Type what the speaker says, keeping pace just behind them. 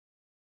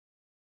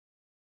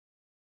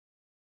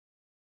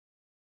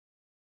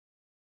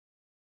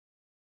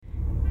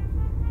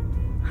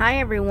Hi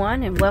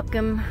everyone, and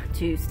welcome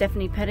to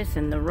Stephanie Pettis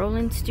in the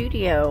Rolling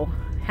Studio.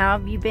 How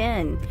have you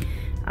been?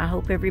 I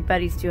hope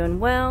everybody's doing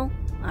well.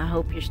 I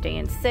hope you're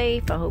staying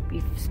safe. I hope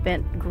you've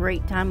spent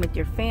great time with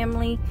your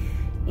family,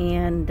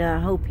 and I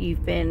hope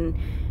you've been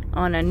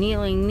on a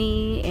kneeling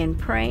knee and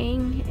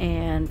praying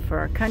and for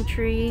our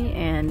country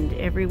and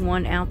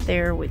everyone out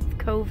there with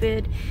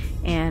COVID,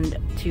 and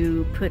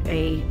to put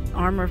a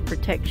armor of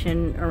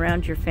protection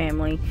around your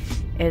family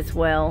as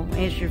well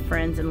as your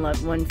friends and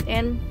loved ones.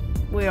 And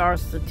we are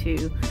also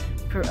to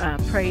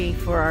pray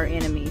for our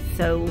enemies.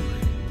 So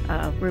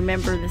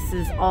remember, this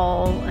is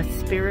all a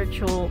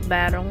spiritual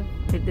battle.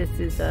 This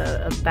is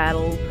a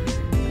battle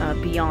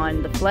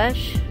beyond the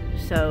flesh.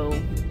 So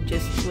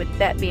just with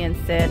that being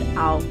said,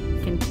 I'll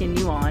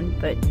continue on,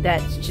 but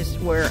that's just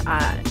where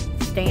I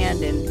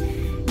stand,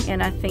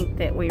 and I think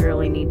that we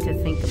really need to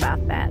think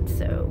about that.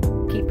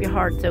 So keep your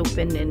hearts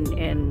open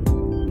and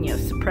you know,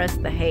 suppress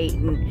the hate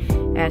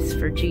and ask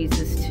for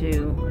Jesus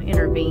to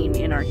intervene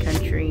in our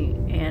country.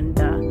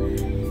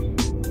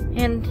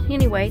 And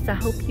anyways, I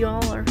hope you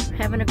all are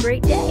having a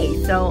great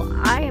day. So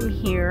I am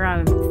here.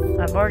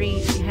 I've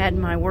already had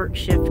my work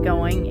shift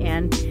going,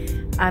 and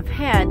I've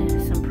had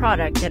some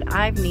product that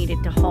I've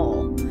needed to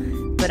haul,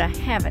 but I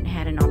haven't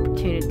had an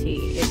opportunity.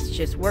 It's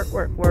just work,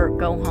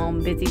 go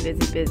home, busy.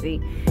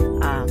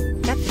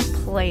 Got to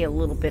play a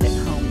little bit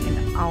at home,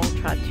 and I'll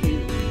try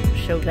to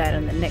show that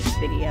in the next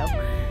video.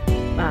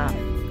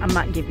 I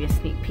might give you a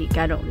sneak peek,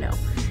 I don't know.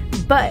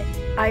 But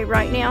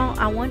right now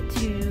I want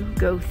to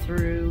go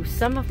through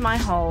some of my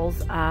hauls.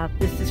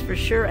 This is for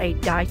sure a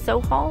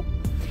Daiso haul,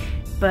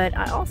 but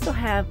I also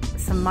have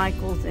some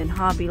Michaels and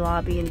Hobby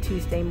Lobby and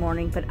Tuesday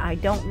Morning, but I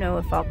don't know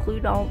if I'll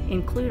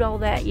include all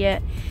that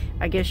yet.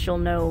 I guess you'll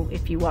know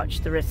if you watch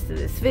the rest of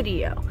this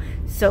video.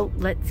 So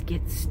let's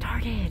get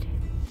started.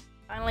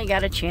 Finally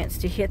got a chance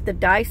to hit the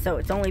Daiso.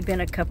 It's only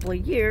been a couple of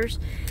years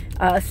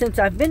since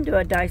I've been to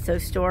a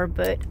Daiso store,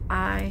 but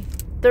I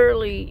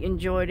thoroughly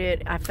enjoyed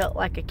it. I felt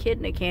like a kid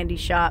in a candy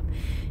shop.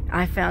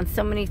 I found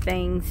so many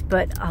things,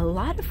 but a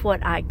lot of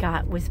what I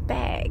got was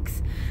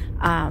bags.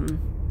 And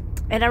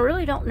I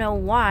really don't know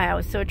why I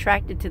was so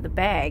attracted to the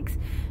bags,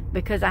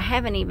 because I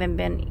haven't even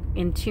been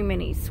in too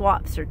many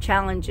swaps or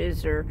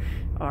challenges or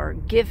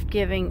gift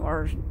giving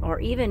or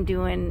even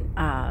doing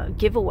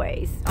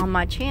giveaways on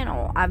my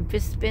channel. I've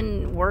just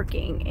been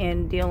working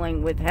and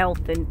dealing with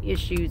health and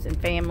issues and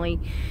family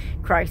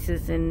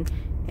crisis and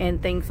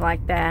things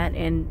like that,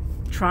 and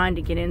trying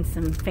to get in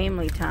some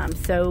family time.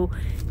 So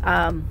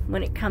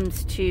when it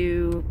comes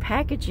to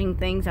packaging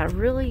things, I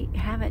really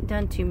haven't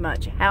done too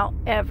much.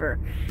 However,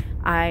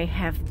 I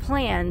have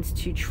plans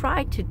to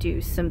try to do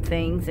some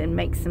things and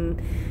make some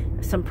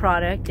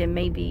product and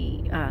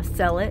maybe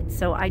sell it.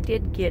 So I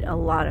did get a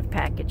lot of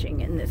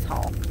packaging in this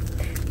haul,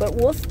 but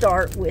we'll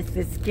start with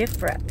this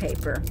gift wrap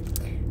paper.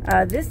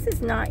 This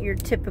is not your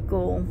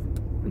typical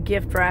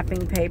gift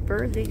wrapping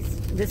paper.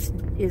 This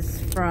is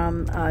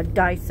from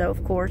Daiso,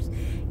 of course,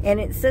 and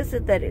it says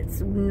that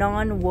it's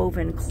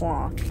non-woven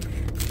cloth.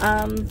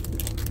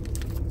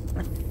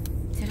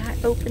 Did I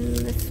open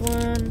this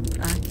one?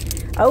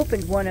 I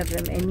opened one of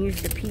them and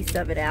used a piece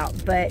of it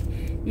out, but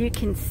you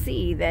can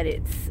see that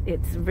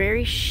it's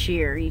very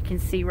sheer. You can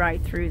see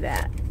right through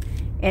that,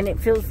 and it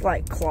feels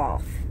like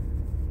cloth.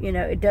 You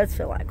know, it does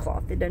feel like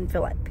cloth. It doesn't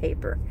feel like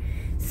paper.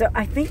 So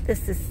I think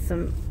this is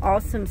some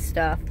awesome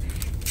stuff,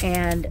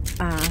 and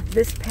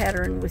this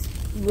pattern was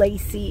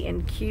lacy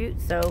and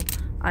cute, so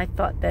I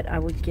thought that I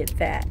would get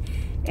that.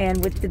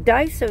 And with the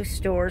Daiso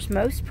stores,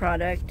 most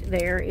product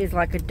there is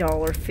like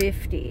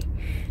 $1.50,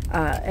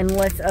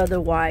 unless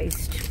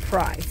otherwise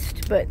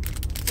priced. But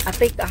I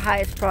think the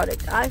highest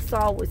product I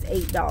saw was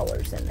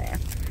 $8 in there,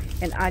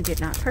 and I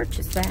did not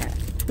purchase that.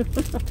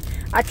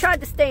 I tried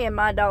to stay in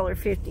my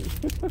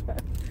 $1.50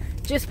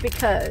 just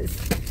because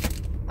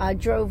I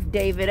drove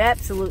David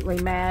absolutely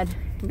mad,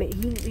 but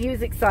he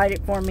was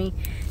excited for me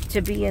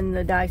to be in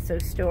the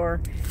Daiso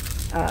store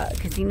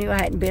because he knew I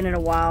hadn't been in a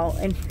while,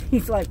 and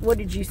he's like, what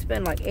did you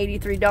spend, like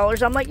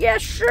 $83? I'm like, yeah,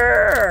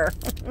 sure.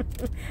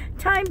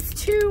 Times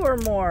 2 or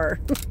more.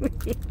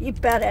 He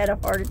about had a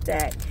heart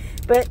attack,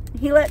 but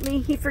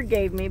he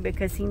forgave me,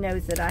 because he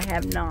knows that I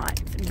have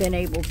not been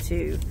able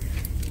to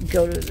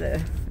go to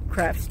the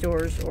craft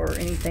stores or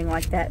anything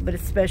like that, but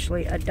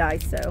especially a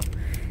Daiso.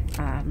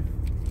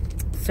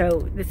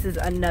 So this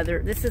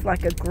is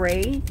like a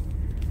gray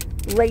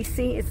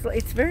lacy.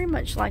 It's very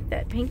much like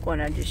that pink one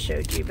I just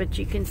showed you, but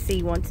you can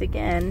see once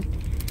again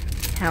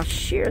how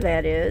sheer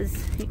that is.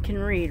 You can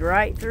read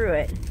right through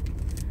it.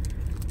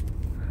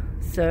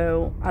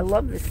 So I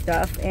love this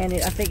stuff, and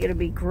I think it'll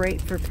be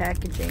great for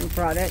packaging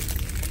products,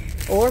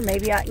 or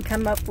maybe I can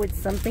come up with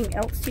something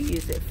else to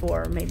use it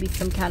for. Maybe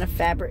some kind of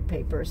fabric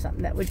paper or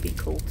something. That would be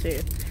cool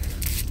too,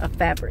 a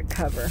fabric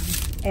cover.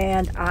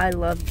 And I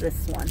love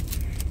this one.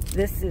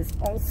 This is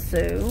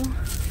also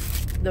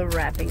the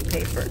wrapping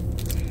paper,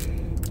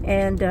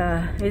 and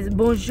it's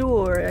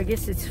bonjour. I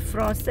guess it's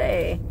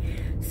français.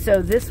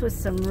 So this was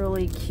some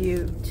really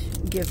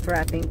cute gift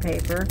wrapping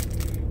paper,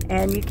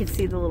 And you can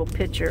see the little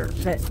picture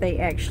that they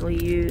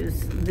actually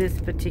use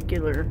this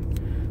particular,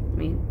 let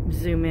me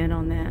zoom in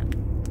on that,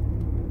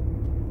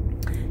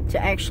 to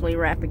actually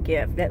wrap a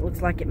gift. That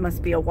looks like it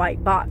must be a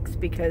white box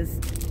because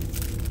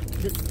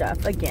this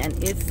stuff, again,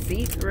 is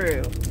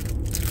see-through.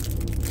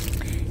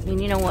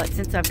 And you know what?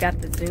 Since I've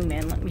got the zoom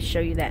in, let me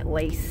show you that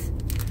lace.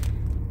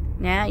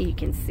 Now you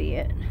can see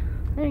it.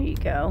 There you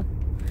go.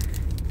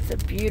 It's a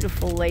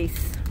beautiful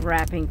lace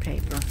wrapping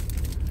paper.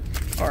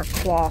 Or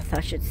cloth, I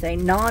should say.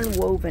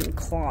 Non-woven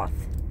cloth.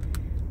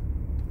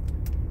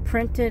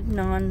 Printed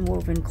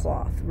non-woven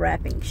cloth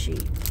wrapping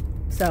sheet.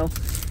 So,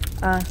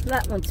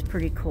 that one's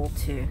pretty cool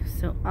too.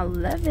 So, I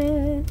love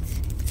it.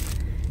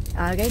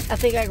 I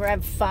think I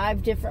grabbed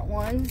 5 different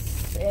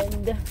ones.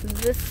 And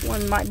this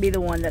one might be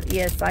the one that,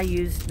 yes, I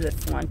used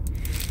this one.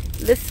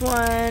 This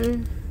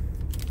one,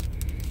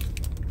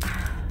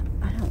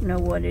 I don't know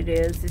what it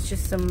is. It's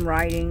just some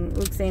writing. It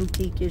looks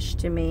antique-ish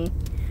to me.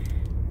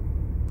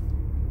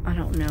 I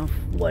don't know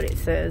what it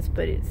says,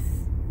 but it's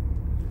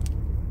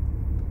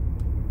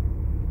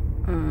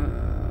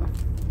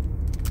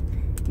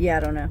yeah, I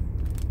don't know.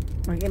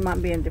 Like, it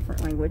might be in a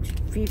different language.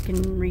 If you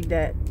can read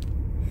that,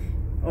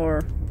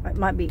 or it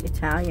might be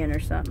Italian or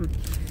something.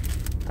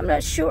 I'm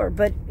not sure,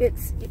 but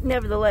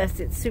nevertheless,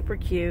 it's super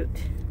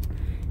cute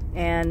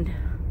and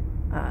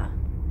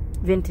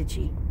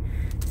vintagey.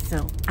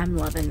 So I'm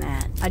loving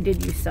that. I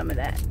did use some of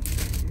that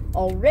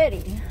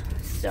already.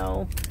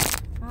 So,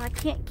 well, I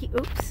can't keep,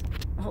 oops.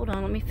 Hold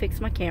on, let me fix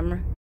my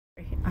camera.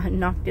 I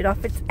knocked it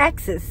off its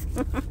axis.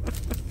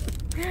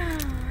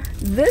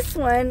 This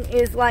one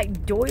is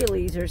like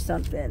doilies or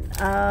something.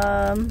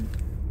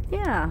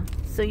 Yeah,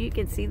 so you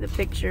can see the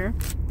picture.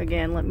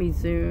 Again, let me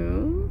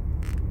zoom.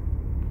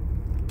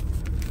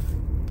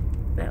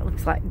 That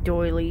looks like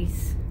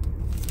doilies.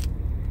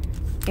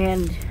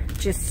 And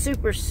just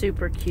super,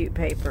 super cute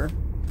paper.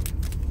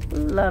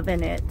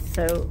 Loving it.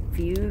 So if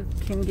you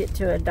can get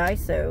to a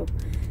Daiso,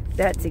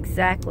 that's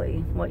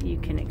exactly what you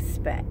can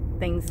expect.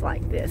 Things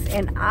like this.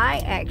 And I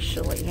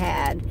actually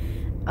had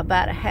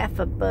about a half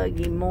a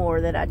buggy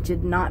more that I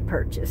did not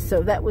purchase.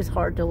 So that was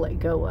hard to let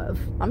go of.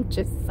 I'm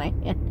just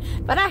saying.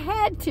 But I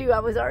had to. I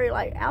was already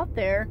like out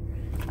there.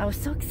 I was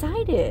so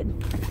excited.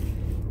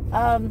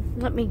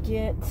 Let me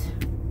get,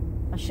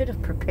 I should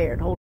have prepared.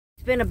 Hold on.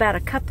 It's been about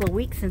a couple of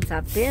weeks since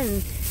I've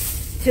been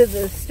to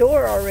the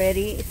store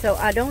already. So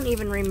I don't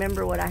even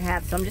remember what I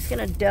have. So I'm just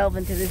going to delve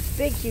into this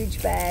big,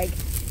 huge bag.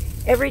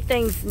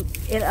 Everything's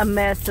in a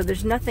mess, so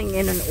there's nothing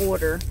in an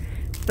order.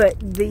 But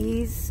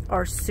these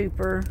are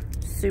super,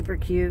 super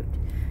cute.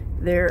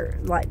 They're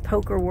like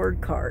poker word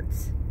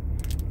cards.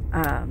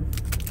 I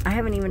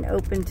haven't even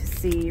opened to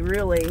see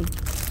really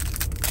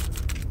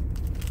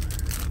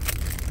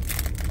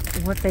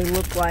what they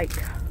look like.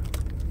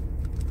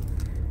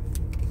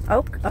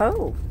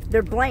 Oh,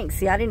 they're blank.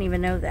 See, I didn't even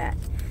know that.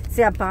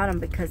 See, I bought them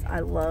because I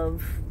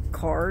love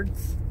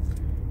cards.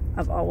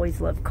 I've always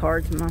loved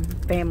cards. My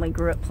family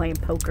grew up playing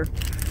poker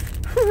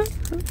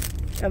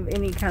of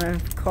any kind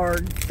of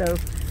card. So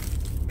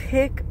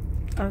pick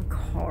a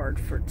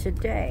card for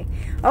today.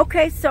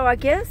 Okay, so I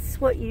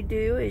guess what you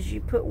do is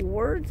you put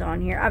words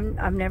on here.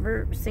 I've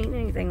never seen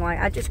anything like,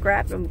 I just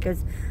grabbed them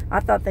because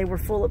I thought they were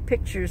full of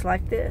pictures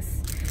like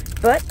this.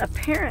 But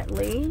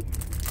apparently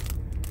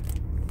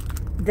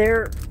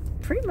they're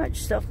pretty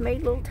much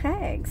self-made little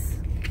tags.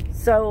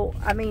 So,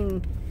 I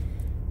mean,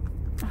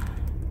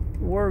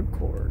 word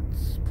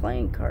chords,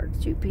 playing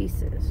cards, 2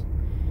 pieces.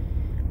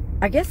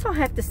 I guess I'll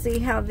have to see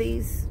how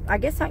these, I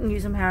guess I can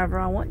use them however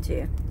I want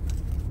to.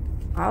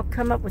 I'll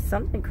come up with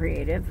something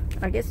creative.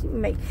 I guess you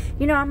can make,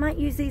 you know, I might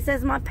use these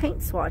as my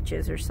paint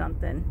swatches or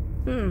something.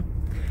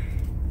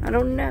 I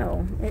don't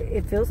know.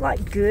 It feels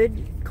like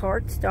good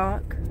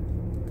cardstock.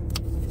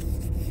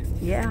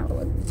 Yeah,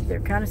 they're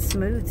kind of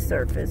smooth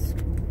surfaced.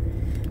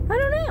 I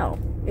don't know.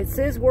 It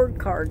says word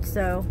cards,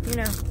 so, you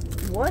know,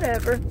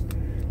 whatever.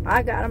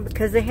 I got them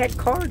because they had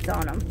cards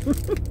on them.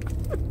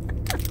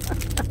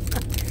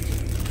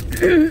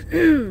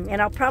 And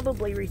I'll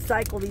probably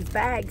recycle these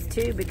bags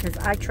too, because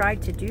I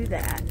tried to do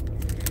that.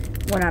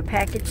 When I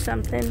package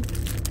something,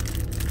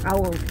 I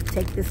will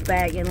take this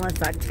bag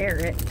unless I tear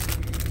it,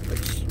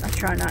 which I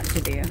try not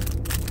to do,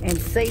 and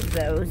save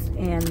those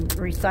and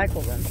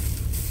recycle them.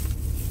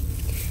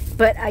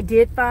 But I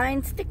did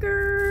find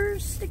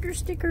stickers.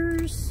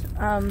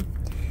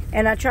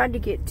 And I tried to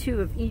get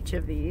 2 of each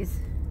of these.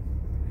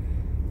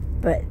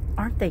 But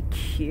aren't they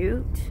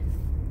cute?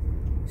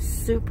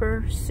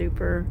 Super,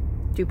 super,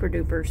 duper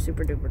duper,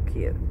 super duper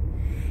cute.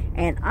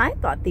 And I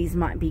thought these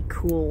might be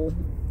cool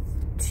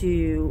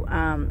to,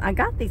 I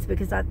got these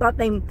because I thought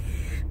they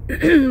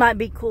might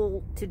be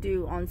cool to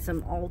do on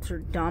some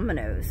altered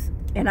dominoes.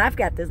 And I've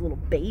got those little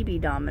baby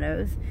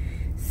dominoes.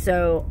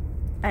 So,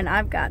 and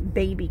I've got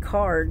baby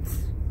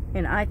cards.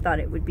 And I thought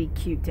it would be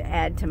cute to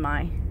add to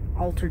my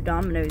altered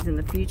dominoes in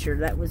the future.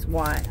 That was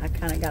why I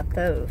kind of got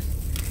those.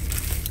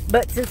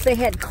 But since they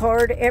had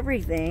card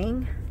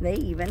everything, they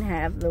even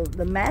have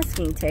the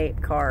masking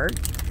tape card.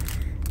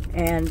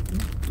 And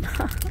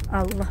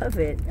I love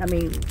it. I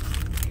mean,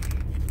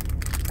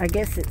 I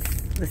guess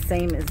it's the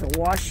same as the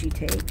washi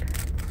tape.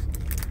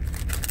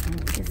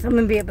 I guess I'm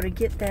going to be able to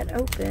get that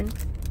open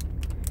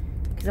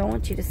because I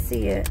want you to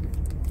see it.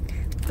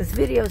 This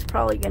video is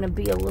probably going to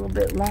be a little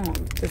bit long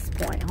at this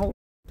point. Hold.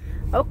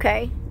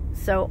 Okay,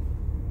 so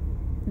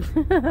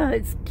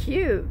it's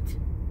cute.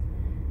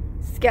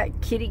 It's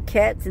got kitty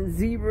cats and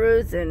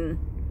zebras and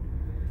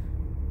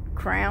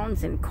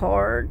crowns and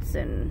cards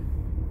and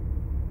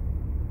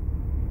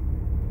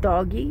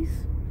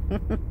doggies.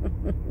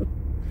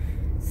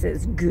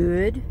 Says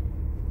good.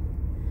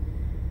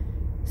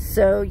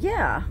 So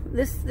yeah,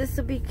 this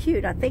will be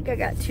cute. I think I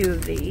got 2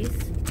 of these.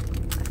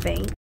 I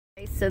think.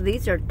 Okay, so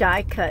these are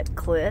die cut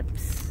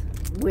clips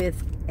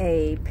with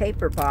a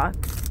paper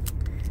box.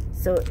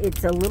 So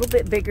it's a little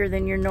bit bigger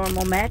than your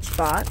normal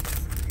Matchbox,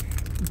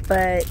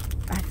 but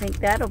I think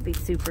that'll be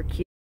super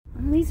cute.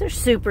 These are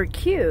super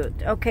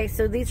cute. Okay,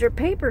 so these are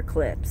paper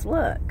clips.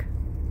 Look.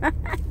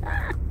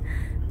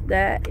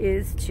 That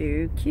is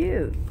too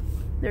cute.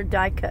 They're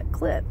die cut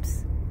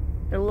clips.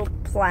 They're little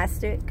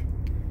plastic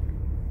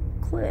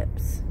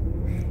clips.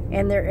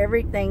 And they're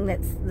everything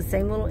that's the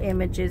same little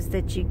images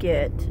that you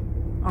get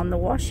on the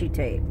washi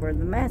tape or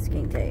the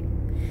masking tape.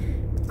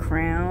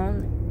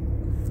 Crown,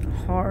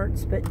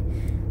 hearts, but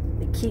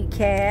the kitty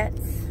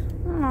cats.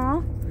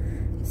 Aw,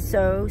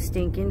 so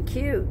stinking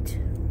cute.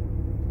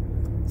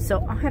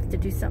 So I'll have to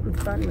do something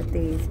fun with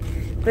these.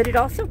 But it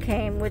also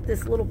came with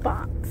this little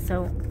box.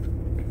 So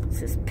it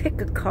says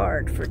pick a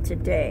card for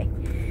today.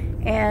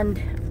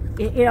 And,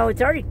 you know,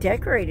 it's already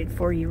decorated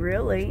for you,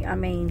 really. I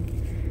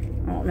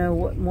mean, I don't know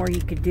what more you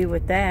could do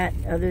with that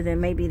other than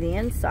maybe the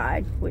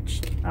inside,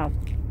 which I'll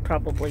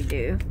probably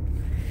do.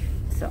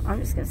 So I'm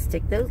just going to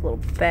stick those little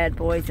bad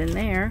boys in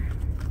there.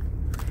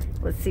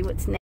 Let's see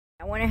what's next.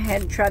 I went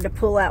ahead and tried to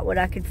pull out what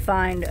I could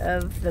find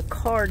of the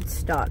card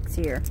stocks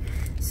here.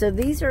 So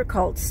these are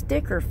called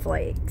sticker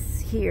flakes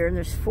here, and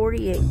there's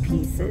 48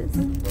 pieces.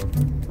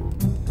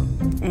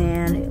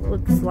 And it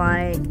looks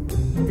like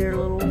they're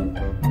little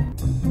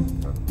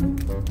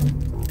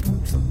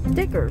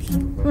stickers.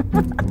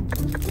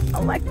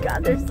 Oh my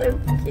God, they're so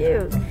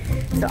cute.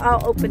 So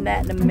I'll open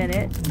that in a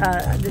minute.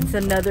 It's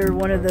another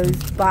one of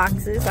those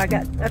boxes. I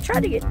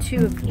tried to get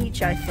 2 of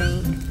each, I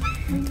think.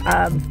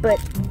 But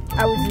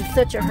I was in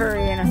such a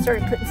hurry and I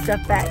started putting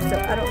stuff back, so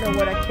I don't know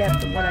what I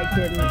kept and what I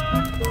didn't.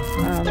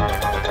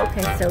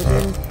 Okay, so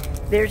then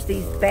there's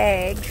these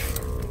bags,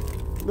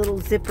 little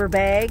zipper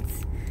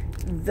bags.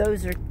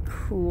 Those are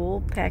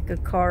cool. Pack a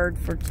card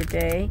for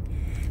today.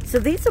 So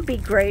these will be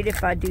great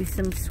if I do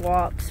some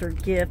swaps or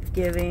gift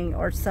giving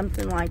or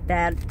something like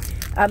that.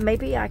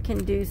 Maybe I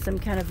can do some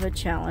kind of a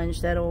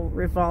challenge that'll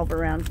revolve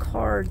around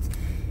cards.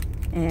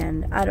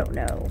 And I don't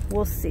know.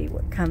 We'll see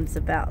what comes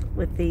about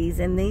with these.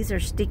 And these are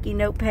sticky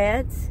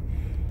notepads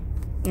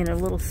in a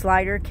little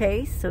slider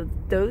case. So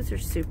those are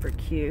super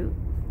cute.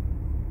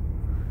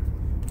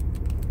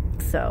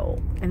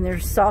 So, and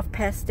there's soft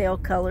pastel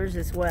colors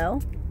as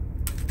well.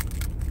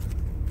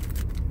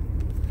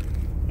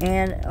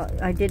 And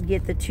I did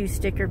get the 2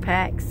 sticker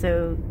packs.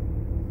 So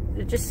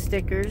they're just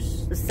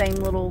stickers. The same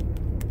little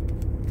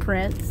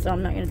prints. So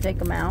I'm not going to take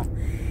them out.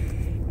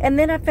 And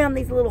then I found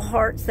these little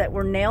hearts that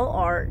were nail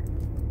art.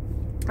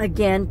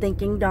 Again,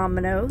 thinking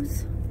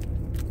dominoes.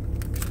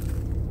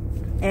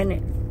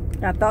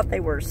 And I thought they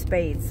were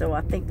spades, so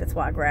I think that's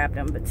why I grabbed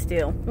them, but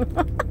still.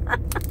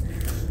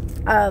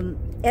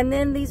 And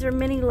then these are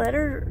mini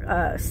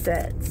letter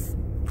sets.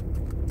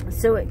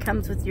 So it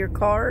comes with your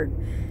card,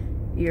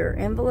 your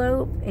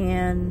envelope,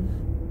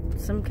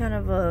 and some kind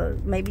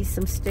of maybe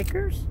some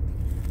stickers.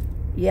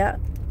 Yeah,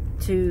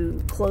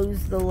 to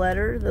close the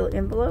letter, the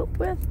envelope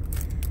with.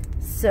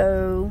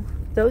 So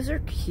those are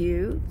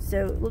cute.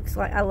 So it looks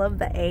like, I love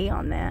the A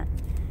on that.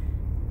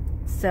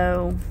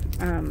 So,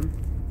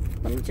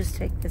 let me just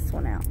take this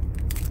one out.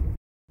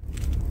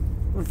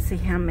 Let's see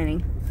how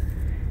many.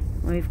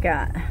 We've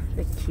got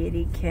the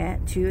kitty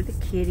cat, 2 of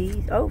the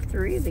kitties. Oh,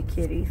 3 of the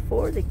kitties,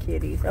 4 of the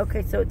kitties.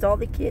 Okay, so it's all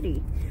the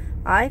kitty.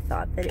 I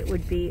thought that it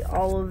would be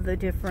all of the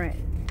different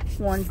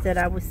ones that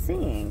I was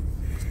seeing.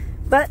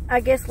 But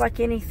I guess like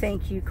any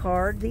thank you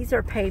card, these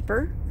are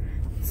paper.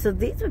 So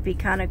these would be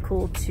kind of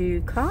cool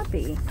to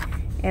copy.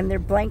 And they're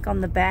blank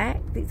on the back.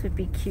 These would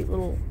be cute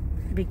little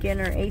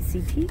beginner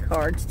ACT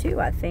cards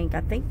too, I think. I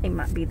think they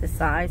might be the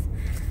size.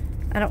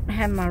 I don't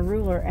have my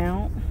ruler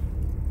out.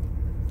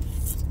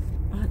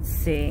 Let's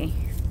see.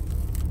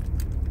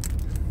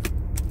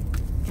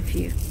 If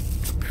you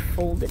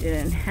folded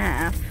it in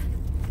half,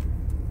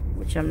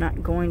 which I'm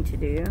not going to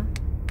do.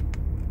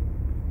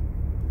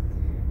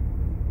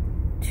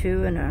 2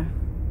 1/4.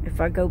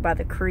 If I go by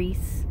the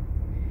crease,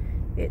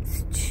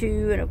 it's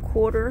 2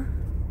 1/4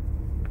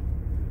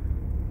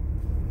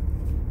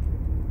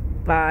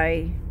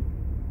 by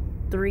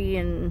 3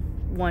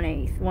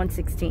 1/8,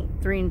 1/16,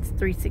 3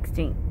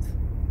 3/16.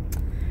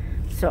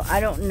 So I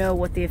don't know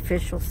what the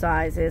official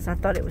size is. I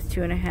thought it was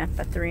 2 1/2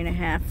 by 3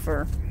 1/2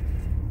 for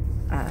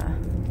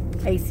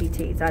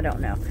ACTs. I don't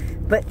know.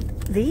 But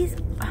these,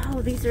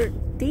 oh, these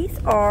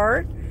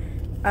are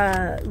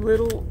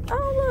little,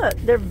 oh look,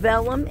 they're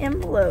vellum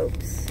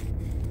envelopes.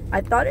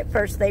 I thought at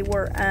first they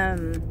were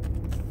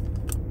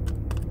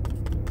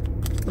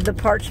the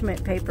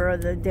parchment paper or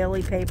the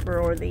deli paper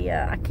or the,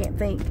 I can't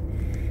think,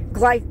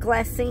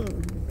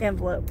 glassine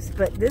envelopes.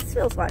 But this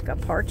feels like a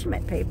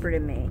parchment paper to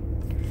me.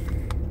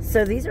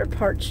 So these are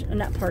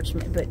not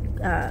parchment, but,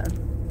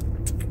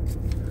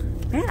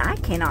 man, I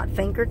cannot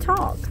think or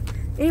talk.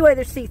 Anyway,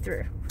 they're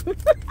see-through.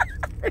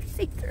 They're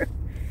see-through.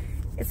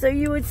 So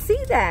you would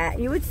see that.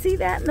 You would see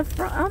that in the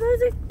front. Oh,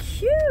 those are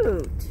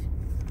cute.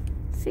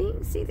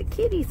 See the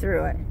kitty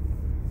through it.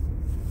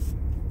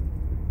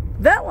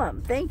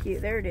 Vellum. Thank you.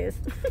 There it is.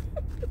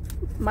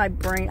 My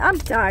brain. I'm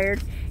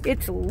tired.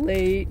 It's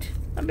late.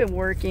 I've been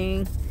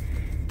working.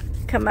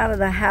 Come out of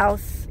the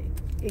house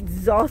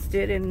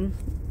exhausted and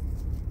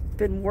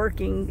been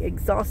working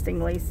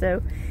exhaustingly.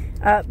 So,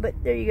 but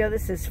there you go.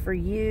 This is for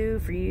you,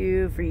 for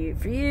you, for you,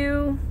 for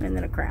you, and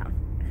then a crown.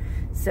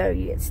 So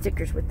you get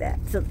stickers with that.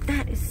 So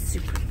that is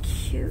super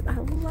cute. I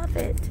love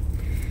it.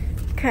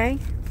 Okay.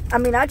 I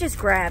mean, I just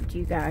grabbed,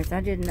 you guys. I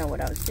didn't know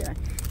what I was doing.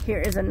 Here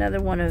is another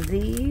one of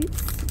these.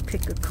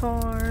 Pick a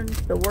card.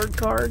 The word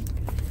card.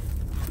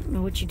 I don't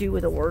know what you do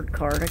with a word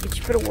card. I guess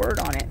you put a word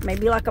on it.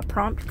 Maybe like a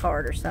prompt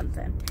card or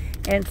something.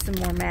 And some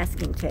more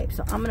masking tape.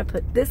 So I'm going to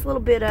put this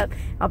little bit up.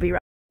 I'll be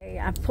right back.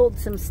 I pulled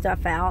some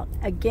stuff out.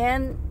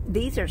 Again,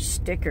 these are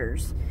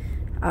stickers.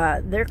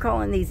 They're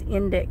calling these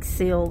index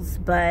seals,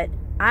 but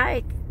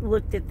I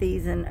looked at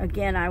these, and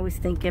again, I was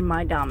thinking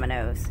my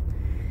dominoes,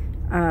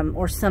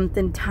 or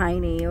something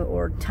tiny,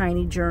 or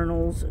tiny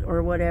journals,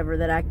 or whatever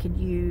that I could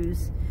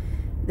use.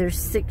 There's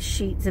 6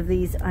 sheets of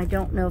these. I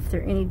don't know if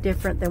they're any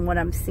different than what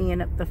I'm seeing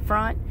up the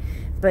front,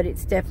 but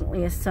it's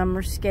definitely a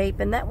summerscape,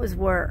 and that was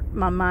where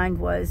my mind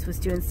was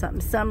doing something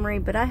summery,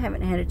 but I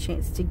haven't had a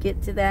chance to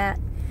get to that.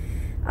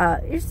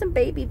 Here's some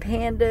baby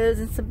pandas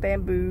and some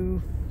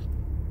bamboo.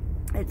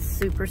 It's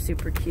super,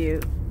 super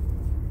cute.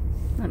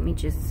 Let me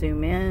just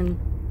zoom in.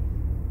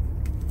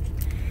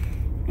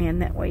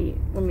 And that way,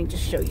 let me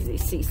just show you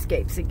these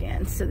seascapes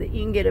again so that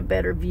you can get a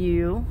better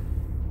view.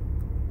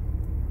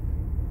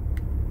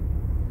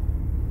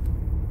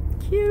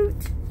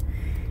 Cute.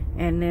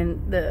 And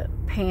then the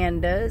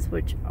pandas,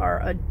 which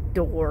are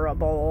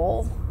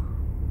adorable.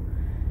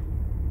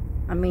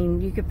 I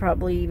mean, you could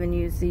probably even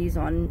use these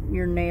on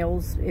your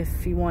nails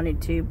if you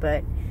wanted to,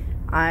 but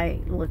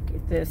I look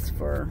at this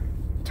for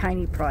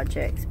tiny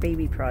projects,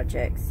 baby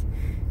projects.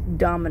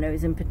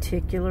 Dominoes in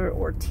particular,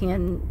 or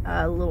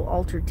little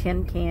altered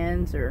tin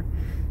cans or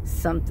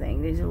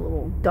something. These are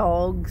little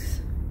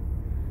dogs,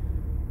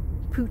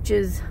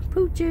 pooches.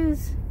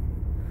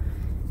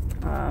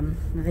 I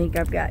think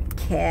I've got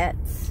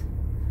cats.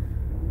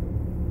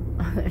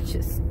 They're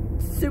just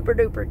super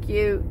duper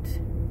cute.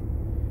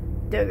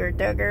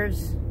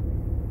 Duggars.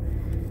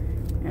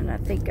 And I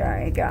think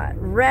I got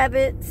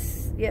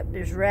rabbits. Yep,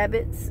 there's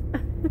rabbits.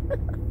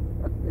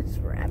 There's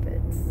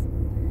rabbits.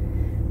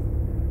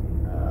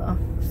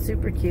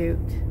 Super cute.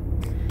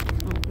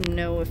 I don't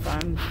know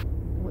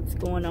what's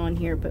going on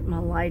here, but my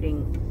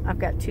lighting, I've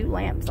got 2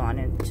 lamps on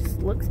and it just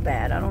looks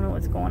bad. I don't know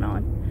what's going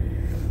on.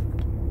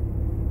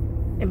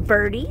 And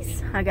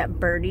birdies. I got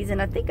birdies,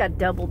 and I think I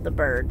doubled the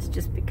birds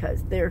just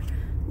because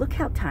look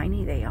how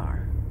tiny they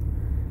are.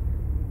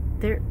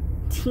 They're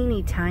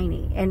teeny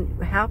tiny.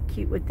 And how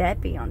cute would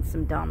that be on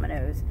some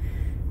dominoes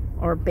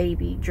or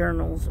baby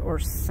journals or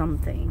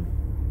something?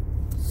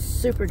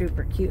 Super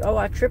duper cute. Oh,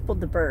 I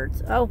tripled the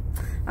birds. Oh,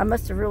 I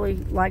must have really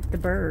liked the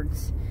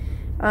birds.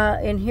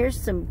 And here's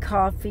some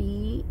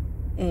coffee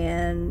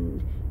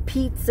and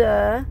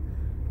pizza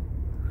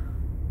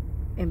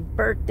and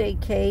birthday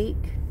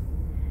cake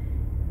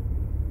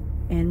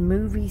and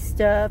movie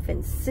stuff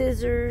and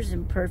scissors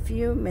and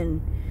perfume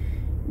and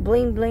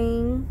bling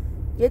bling.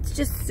 It's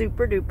just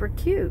super duper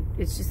cute.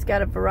 It's just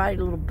got a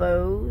variety of little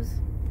bows,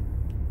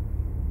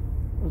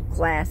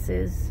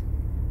 glasses,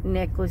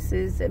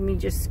 necklaces. I mean,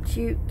 just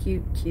cute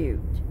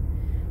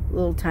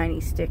little tiny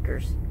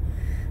stickers.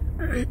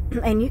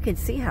 And you can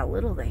see how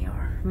little they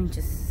are. I mean,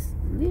 just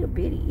little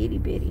bitty, itty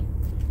bitty.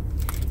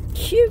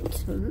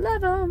 Cute.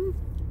 Love them.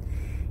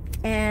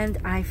 And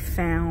I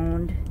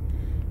found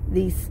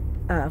these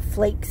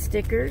flake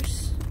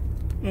stickers,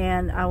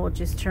 and I will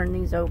just turn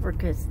these over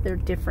because they're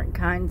different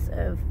kinds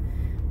of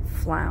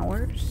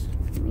flowers.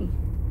 Let me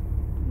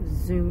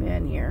zoom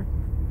in here.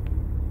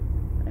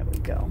 There we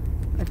go.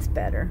 That's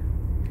better.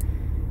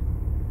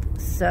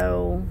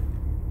 So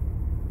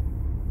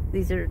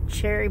these are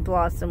cherry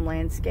blossom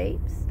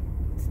landscapes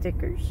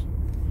stickers.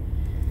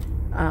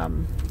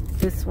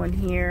 This one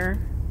here,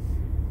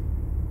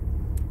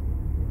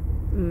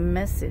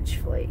 message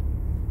flake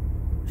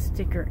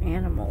sticker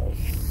animals.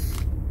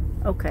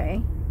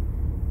 Okay.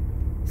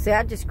 See,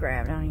 I just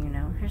grabbed, I don't even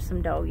know. Here's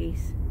some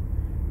doggies.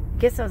 I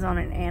guess I was on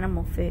an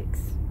animal fix.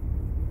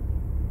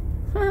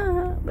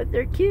 But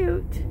they're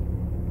cute.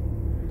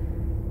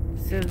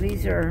 So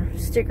these are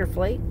sticker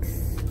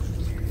flakes.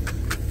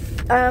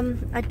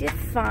 I did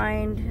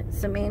find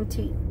some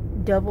antique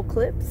double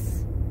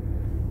clips.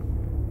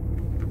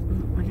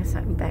 I guess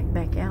I can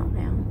back out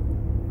now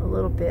a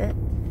little bit.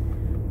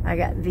 I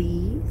got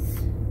these.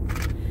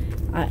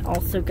 I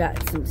also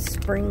got some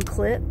spring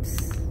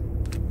clips.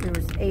 There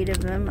was 8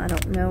 of them. I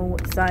don't know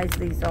what size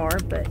these are,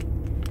 but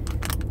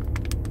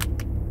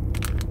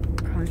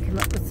probably come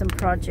up with some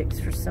projects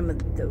for some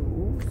of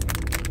those.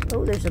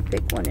 Oh, there's a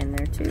big one in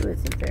there too,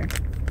 isn't there?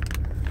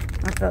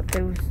 I thought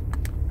there was...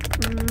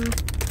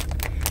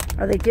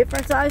 are they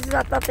different sizes?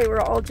 I thought they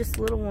were all just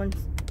little ones.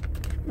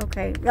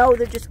 Okay. No,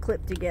 they're just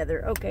clipped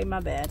together. Okay,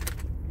 my bad.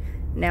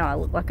 Now I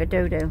look like a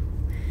dodo.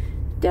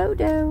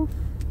 Dodo.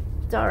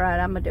 It's alright,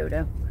 I'm a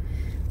dodo.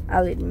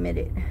 I'll admit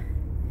it.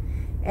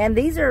 And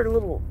these are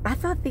little... I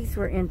thought these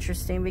were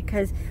interesting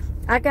because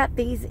I got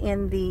these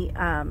in the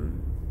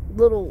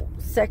little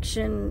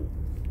section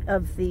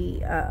of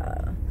the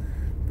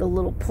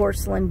little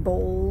porcelain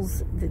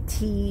bowls, the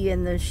tea,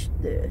 and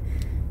the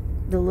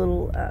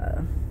little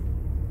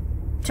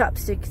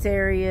chopsticks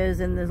areas,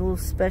 and the little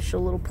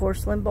special little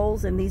porcelain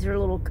bowls. And these are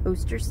little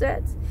coaster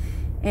sets,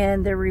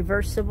 and they're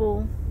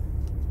reversible,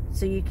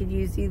 so you could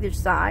use either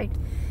side.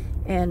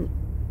 And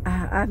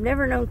I've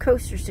never known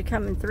coasters to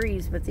come in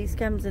 3s, but these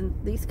come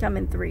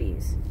in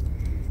 3s.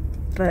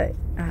 But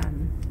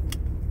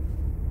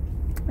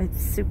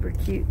it's super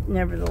cute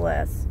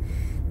nevertheless.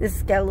 This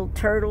has got a little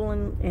turtle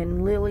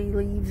and lily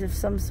leaves of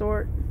some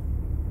sort.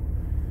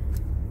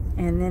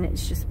 And then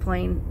it's just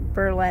plain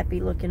burlappy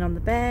looking on the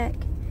back.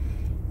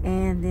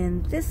 And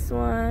then this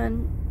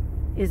one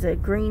is a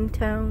green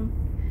tone,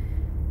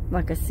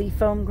 like a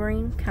seafoam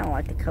green, kind of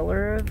like the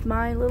color of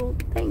my little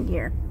thing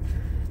here.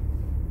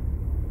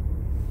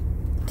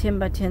 10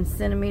 by 10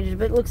 centimeters,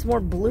 but it looks more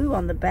blue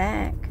on the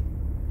back,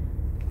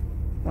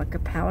 like a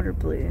powder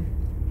blue.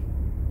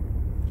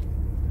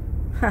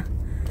 Huh.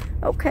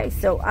 Okay,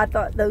 so I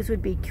thought those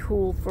would be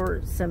cool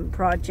for some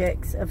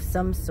projects of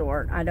some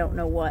sort. I don't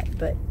know what,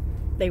 but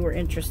they were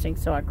interesting,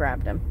 so I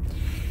grabbed them.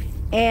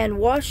 And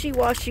washi,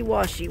 washi,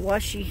 washi.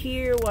 Washi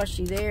here,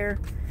 washi there.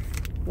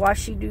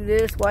 Washi do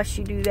this,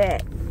 washi do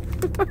that.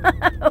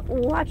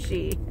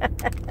 Washi.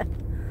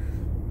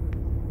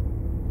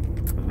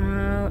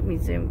 Let me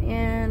zoom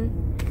in.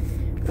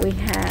 We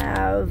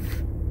have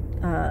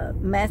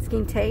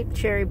masking tape,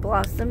 cherry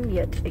blossom,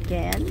 yet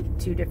again,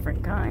 2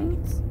 different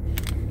kinds.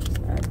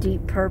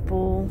 Deep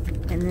purple,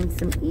 and then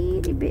some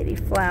itty bitty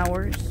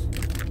flowers.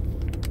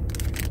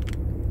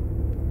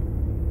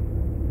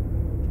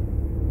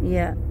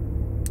 Yeah.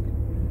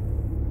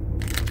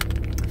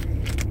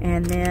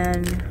 And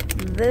then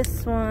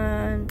this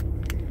one,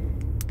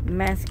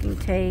 masking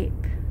tape.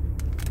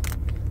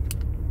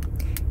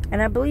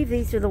 And I believe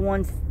these are the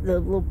ones, the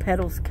little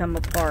petals come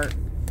apart.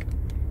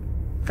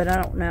 But I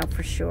don't know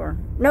for sure.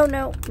 No,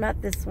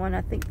 not this one.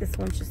 I think this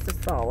one's just a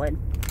solid.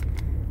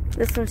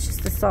 This one's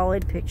just a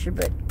solid picture,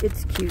 but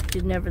it's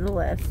cute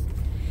nevertheless.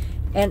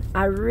 And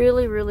I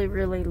really, really,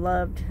 really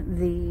loved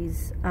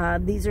these.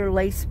 These are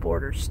lace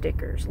border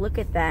stickers. Look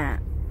at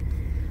that.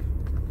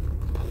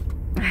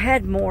 I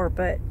had more,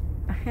 but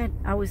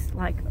I was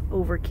like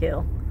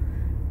overkill.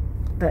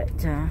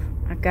 But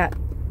I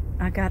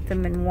got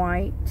them in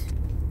white.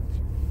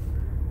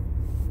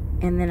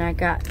 And then I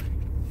got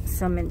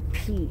some in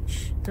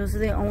peach. Those are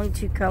the only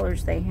 2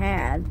 colors they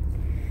had.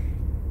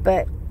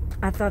 But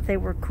I thought they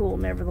were cool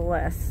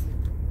nevertheless.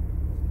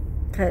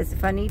 Because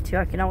if I need to,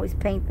 I can always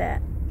paint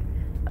that.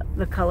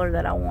 The color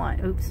that I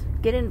want. Oops.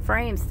 Get in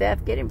frame,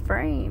 Steph. Get in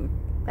frame.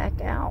 Back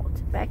out.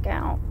 Back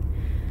out.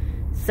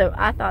 So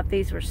I thought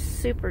these were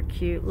super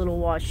cute little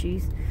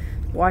washies.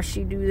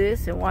 Washi do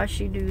this and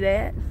washi do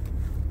that.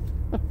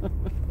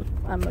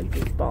 I'm a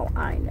goofball,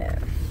 I know.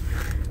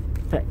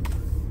 But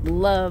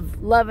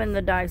loving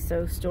the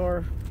Daiso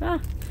store.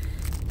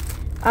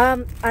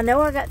 I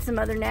know I got some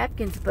other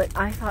napkins, but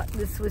I thought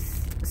this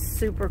was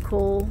super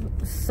cool.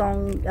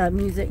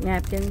 Music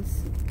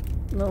napkins,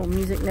 little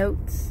music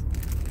notes.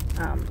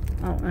 I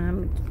don't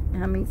know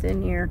how many's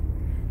in here.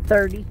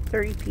 30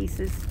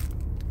 pieces.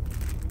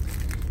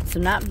 So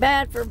not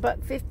bad for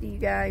 $1.50, you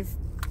guys.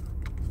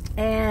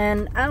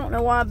 And I don't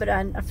know why, but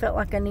I felt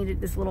like I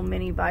needed this little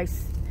mini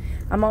vise.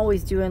 I'm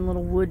always doing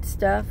little wood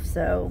stuff,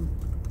 so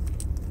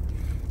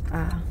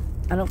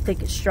I don't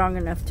think it's strong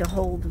enough to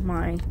hold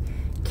my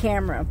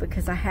camera,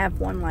 because I have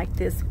one like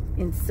this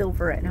in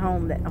silver at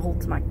home that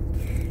holds my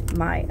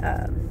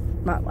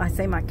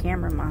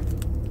camera,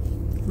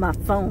 my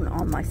phone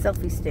on my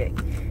selfie stick.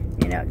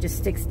 You know, it just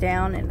sticks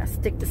down, and I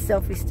stick the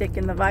selfie stick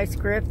in the vice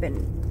grip,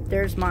 and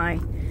there's my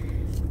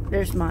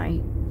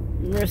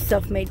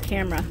self-made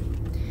camera.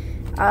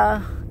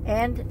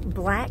 And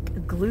black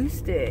glue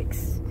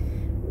sticks.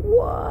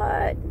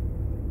 What?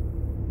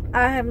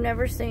 I have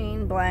never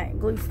seen black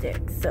glue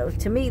sticks. So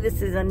to me,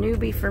 this is a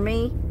newbie for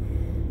me.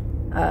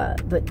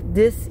 But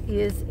this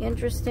is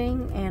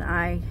interesting, and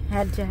I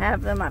had to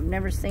have them. I've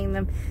never seen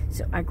them,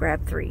 so I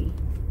grabbed 3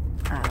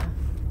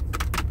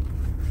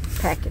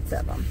 packets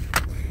of them.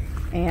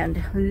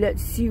 And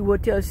let's see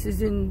what else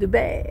is in the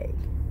bag.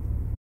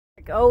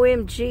 Like,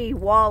 OMG,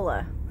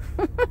 Walla.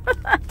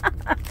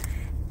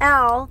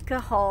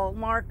 Alcohol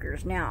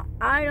markers. Now,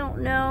 I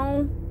don't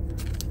know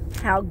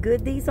how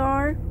good these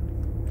are,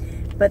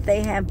 but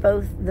they have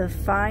both the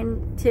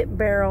fine tip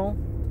barrel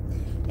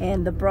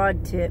and the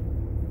broad tip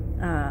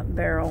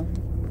barrel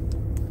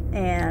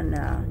and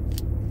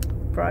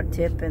broad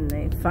tip and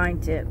the fine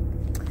tip,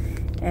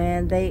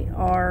 and they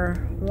are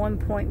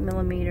 1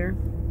 millimeter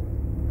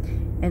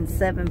and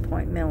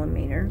 7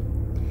 millimeter.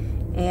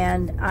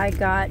 And I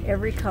got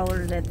every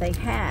color that they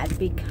had,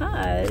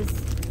 because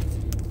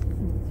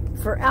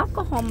for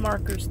alcohol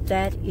markers,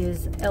 that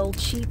is El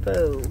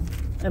Cheapo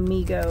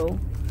Amigo,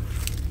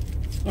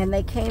 and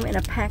they came in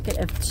a packet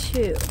of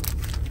 2.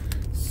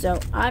 So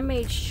I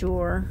made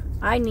sure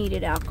I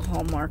needed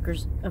alcohol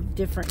markers of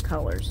different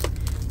colors.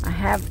 I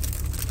have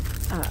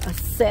a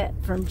set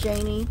from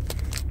Janie,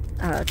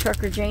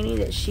 Trucker Janie,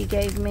 that she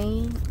gave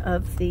me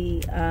of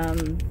the,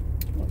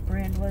 what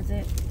brand was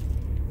it?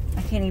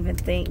 I can't even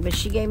think, but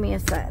she gave me a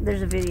set.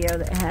 There's a video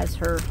that has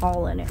her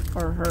haul in it,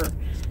 or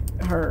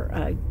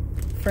her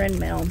friend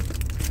mail.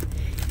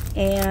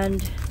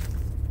 And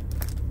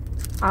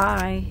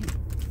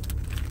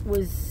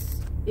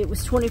it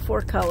was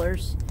 24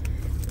 colors.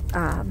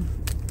 I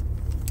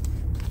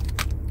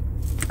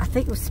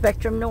think it was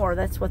Spectrum Noir.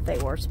 That's what they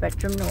were,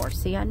 Spectrum Noir.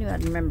 See, I knew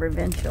I'd remember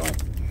eventually.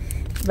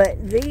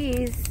 But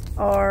these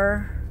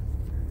are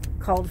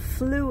called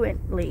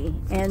Fluently,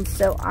 and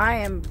so I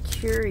am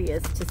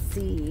curious to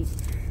see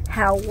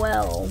how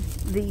well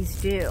these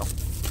do.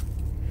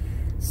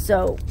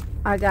 So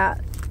I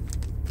got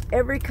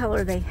every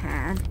color they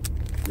had.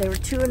 They were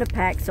 2 in a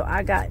pack, so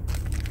I got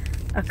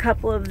a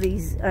couple of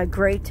these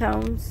gray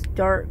tones,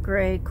 dark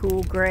gray,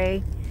 cool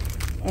gray,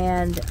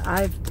 and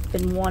I've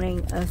been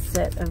wanting a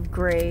set of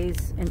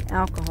grays and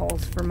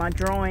alcohols for my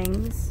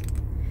drawings.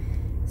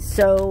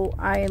 So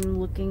I am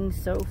looking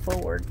so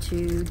forward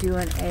to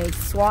doing a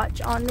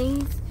swatch on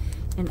these,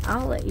 and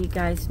I'll let you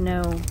guys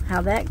know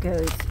how that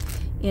goes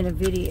in a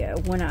video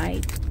when I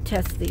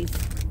test these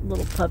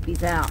little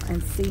puppies out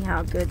and see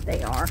how good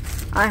they are.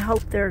 I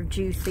hope they're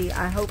juicy.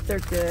 I hope they're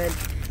good.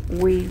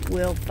 We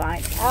will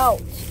find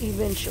out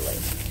eventually.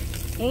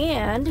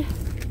 And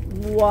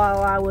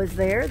while I was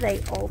there,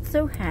 they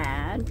also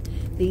had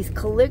these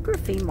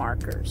calligraphy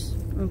markers,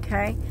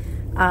 okay?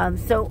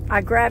 So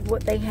I grabbed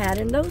what they had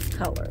in those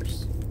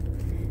colors,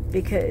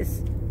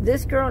 because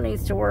this girl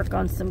needs to work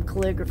on some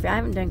calligraphy. I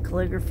haven't done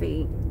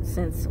calligraphy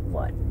since,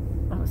 what,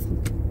 I was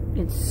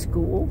in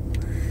school.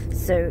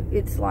 So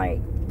it's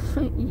like,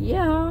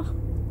 yeah,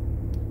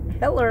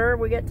 hello,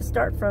 we got to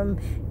start from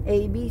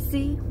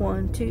ABC,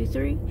 1, 2,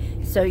 3.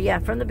 So yeah,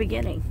 from the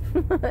beginning.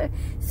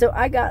 So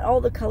I got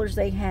all the colors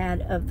they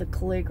had of the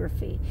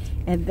calligraphy,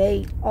 and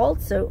they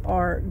also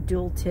are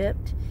dual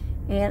tipped.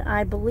 And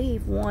I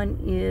believe one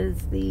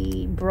is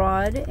the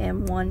broad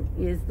and one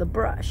is the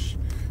brush.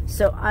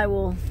 So I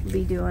will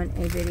be doing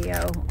a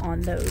video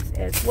on those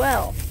as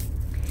well.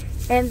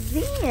 And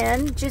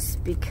then,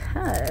 just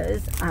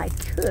because I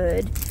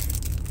could,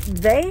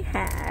 they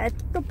had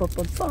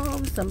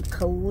some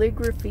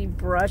calligraphy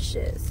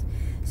brushes.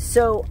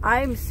 So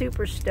I'm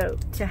super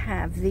stoked to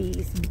have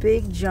these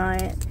big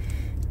giant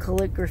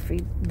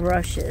calligraphy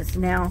brushes.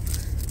 Now,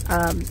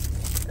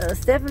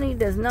 Stephanie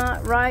does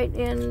not write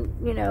in,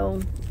 you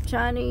know,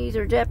 Chinese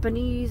or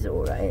Japanese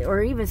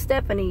or even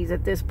Stephanie's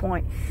at this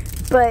point,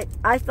 but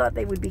I thought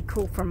they would be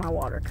cool for my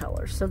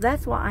watercolors. So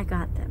that's why I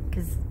got them,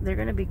 because they're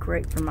going to be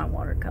great for my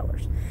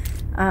watercolors.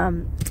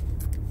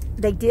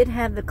 They did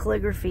have the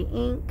calligraphy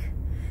ink,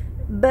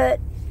 but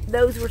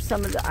those were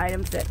some of the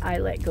items that I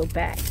let go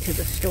back to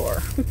the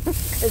store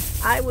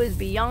because I was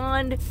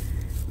beyond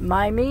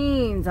my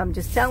means. I'm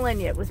just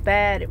telling you, it was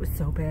bad. It was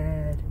so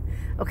bad.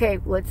 Okay,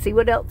 let's see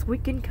what else we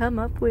can come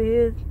up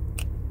with.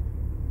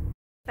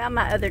 Found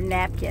my other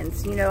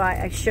napkins. You know,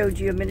 I showed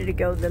you a minute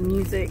ago the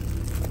music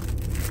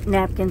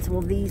napkins.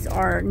 Well, these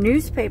are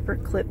newspaper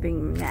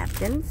clipping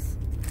napkins.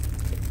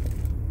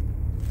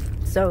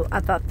 So I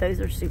thought those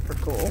are super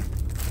cool.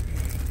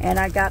 And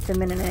I got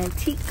them in an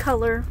antique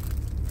color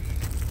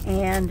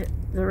and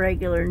the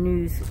regular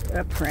news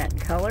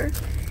print color.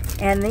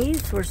 And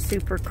these were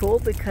super cool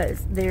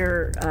because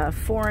they're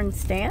foreign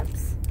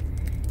stamps.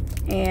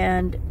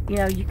 And, you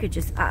know, you could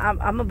just, I'm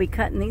going to be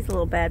cutting these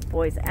little bad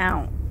boys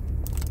out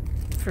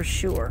for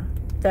sure.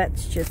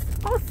 That's just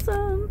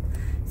awesome.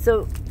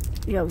 So,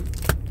 you know,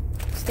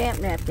 stamp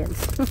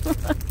napkins.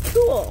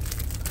 Cool.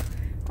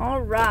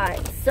 All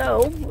right.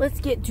 So, let's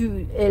get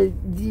to El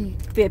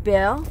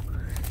Paper.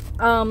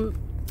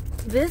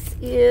 This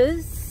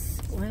is,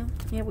 well,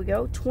 here we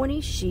go,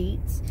 20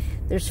 sheets.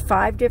 There's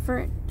 5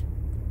 different,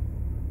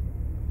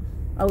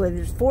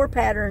 there's 4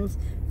 patterns,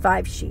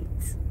 5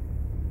 sheets.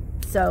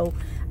 So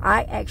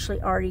I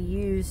actually already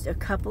used a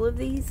couple of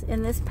these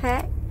in this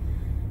pack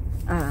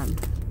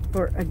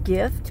for a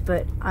gift,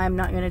 but I'm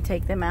not going to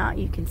take them out.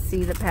 You can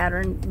see the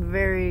pattern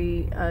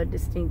very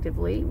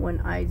distinctively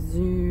when I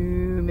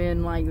zoom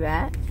in like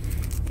that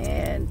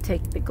and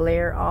take the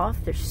glare off.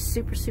 They're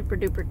super, super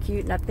duper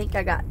cute, and I think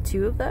I got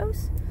 2 of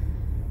those.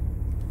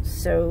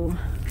 So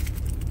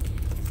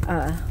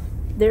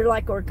they're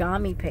like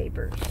origami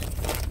papers.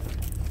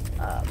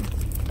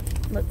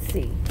 Let's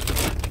see.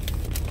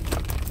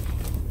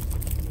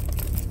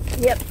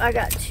 Yep, I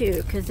got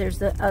 2 because there's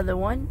the other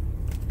one.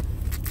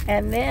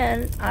 And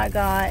then I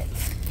got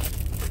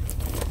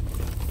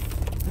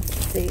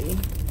see.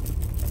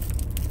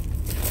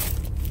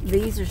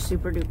 These are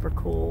super duper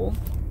cool.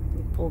 Let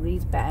me pull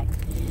these back.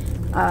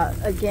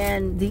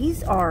 Again,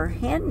 these are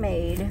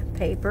handmade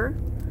paper.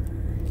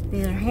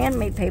 These are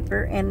handmade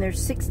paper, and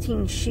there's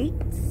 16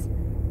 sheets.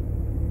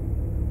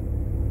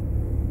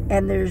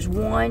 And there's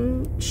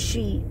one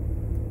sheet.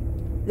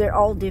 They're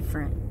all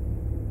different.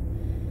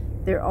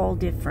 They're all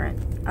different.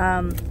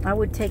 I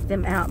would take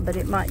them out, but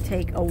it might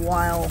take a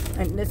while.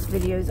 And this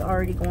video is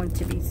already going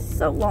to be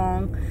so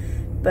long.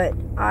 But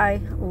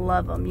I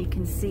love them. You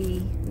can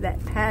see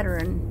that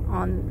pattern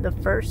on the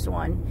first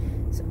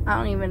one. So I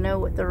don't even know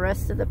what the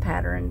rest of the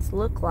patterns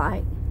look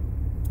like.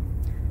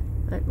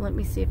 But let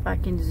me see if I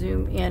can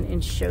zoom in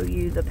and show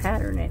you the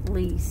pattern at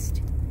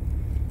least.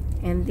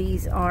 And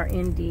these are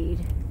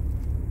indeed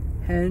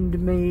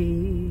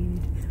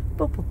handmade.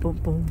 Boom, boom, boom,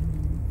 boom.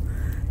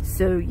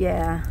 So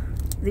yeah,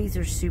 these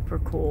are super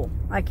cool.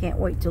 I can't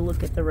wait to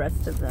look at the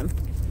rest of them.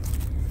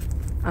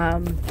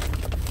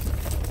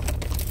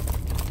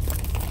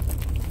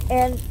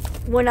 And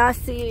when I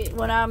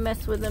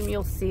mess with them,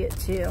 you'll see it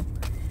too.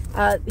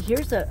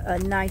 Here's a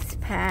nice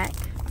pack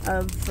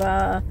of,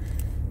 I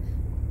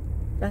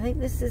think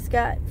this has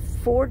got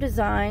 4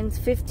 designs,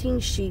 15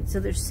 sheets, so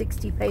there's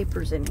 60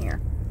 papers in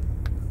here.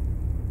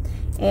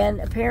 And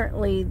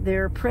apparently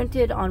they're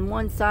printed on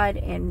one side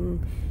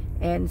and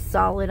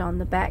solid on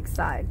the back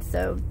side,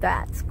 so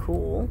that's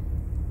cool.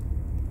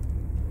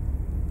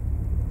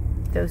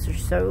 Those are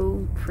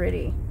so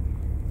pretty.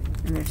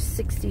 And there's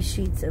 60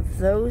 sheets of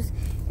those,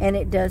 and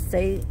it does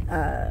say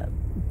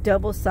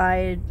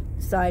double-sided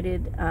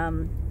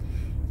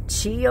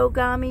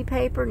Chiyogami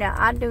paper. Now,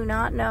 I do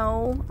not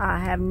know. I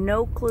have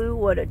no clue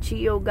what a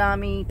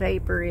Chiyogami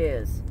paper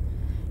is.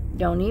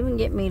 Don't even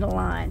get me to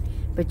line.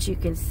 But you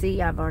can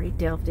see I've already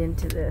delved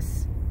into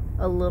this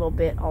a little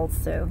bit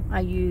also. I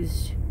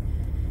used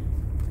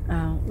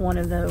one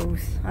of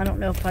those. I don't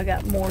know if I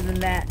got more than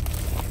that.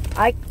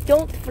 I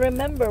don't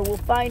remember. We'll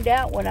find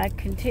out when I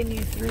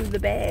continue through the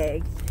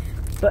bag.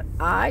 But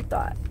I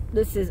thought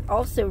this is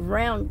also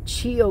round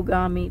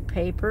Chiyogami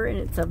paper, and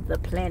it's of the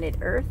planet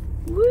Earth.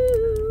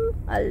 Woo!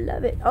 I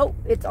love it. Oh,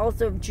 it's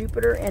also of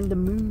Jupiter and the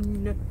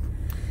moon.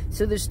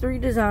 So there's 3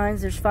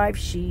 designs. There's 5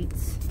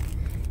 sheets,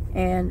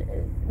 and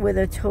with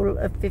a total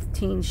of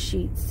 15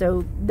 sheets.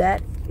 So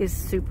that is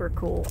super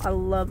cool. I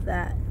love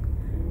that.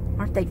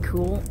 Aren't they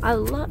cool? I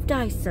love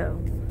Daiso.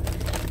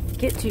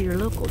 Get to your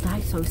local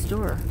Daiso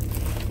store.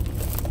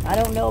 I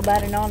don't know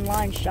about an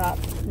online shop.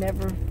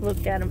 Never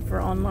looked at them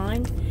for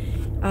online.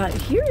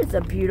 Here is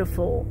a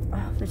beautiful,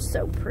 oh, they're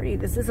so pretty.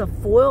 This is a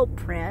foil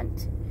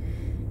print.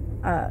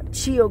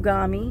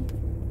 Chiyogami.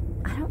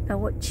 I don't know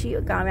what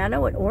Chiyogami, I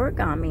know what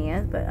origami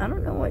is, but I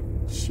don't know what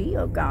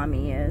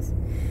Chiyogami is.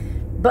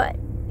 But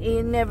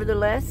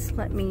nevertheless,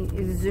 let me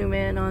zoom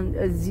in on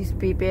these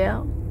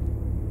people.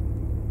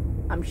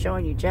 I'm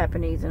showing you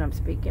Japanese and I'm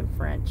speaking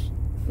French.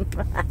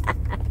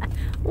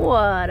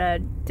 What a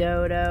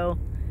dodo.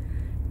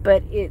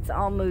 But it's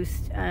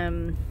almost,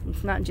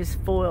 it's not just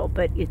foil,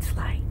 but it's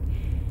like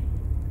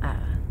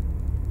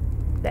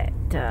that,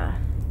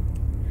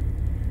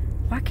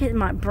 why can't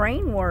my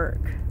brain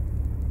work?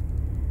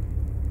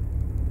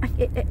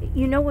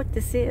 You know what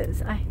this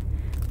is?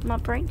 My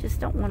brain just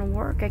don't want to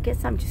work. I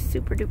guess I'm just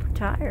super duper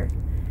tired.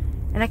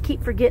 And I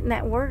keep forgetting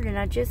that word, and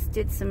I just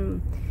did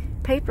some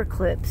paper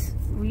clips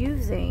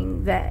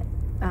using that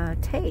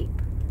tape.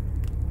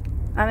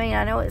 I mean,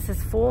 I know it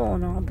says foil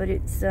and all, but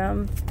it's,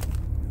 let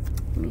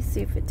me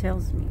see if it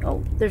tells me.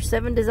 Oh, there's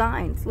 7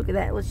 designs. Look at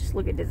that. Let's just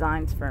look at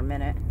designs for a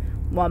minute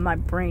while my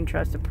brain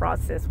tries to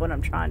process what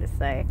I'm trying to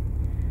say.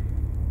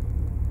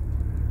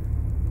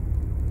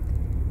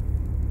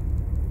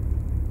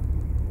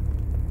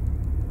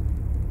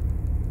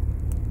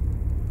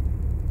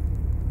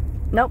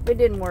 Nope, it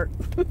didn't work.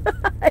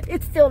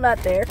 It's still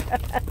not there.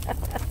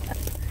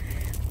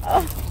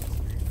 Oh,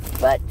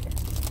 but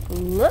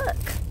look,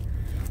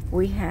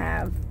 we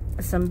have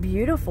some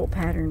beautiful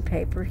pattern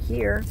paper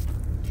here,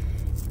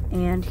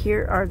 and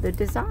here are the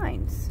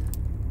designs.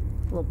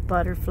 Little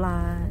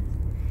butterflies,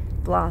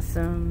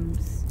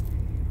 blossoms,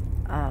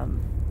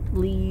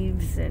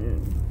 leaves,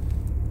 and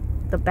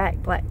the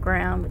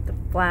background with the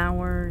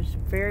flowers.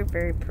 Very,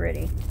 very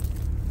pretty.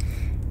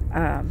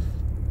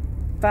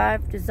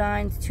 5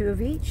 designs, 2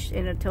 of each,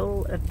 in a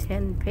total of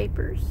 10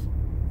 papers.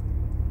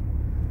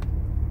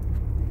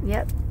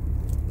 Yep,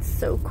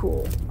 so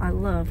cool. I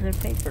love their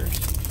papers.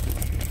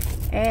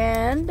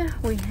 And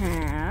we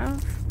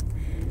have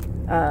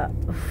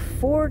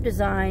 4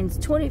 designs,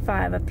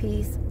 25 a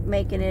piece,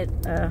 making it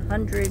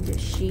 100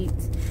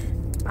 sheets.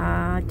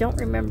 I don't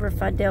remember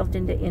if I delved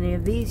into any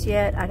of these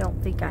yet. I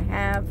don't think I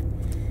have.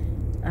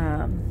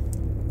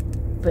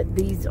 But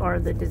these are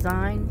the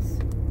designs.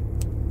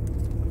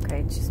 Okay,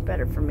 it's just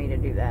better for me to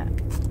do that.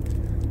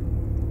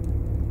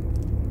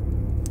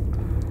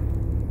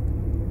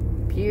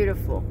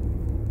 Beautiful.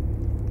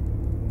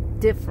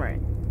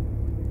 Different.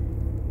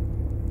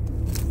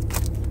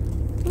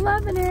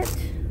 Loving it.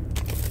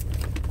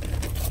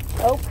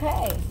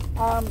 Okay.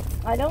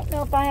 I don't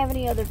know if I have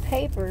any other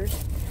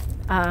papers,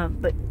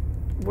 but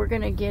we're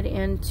going to get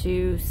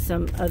into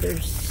some other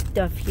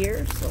stuff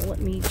here. So let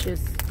me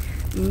just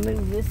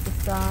move this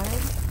aside.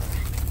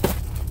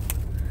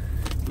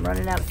 I'm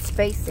running out of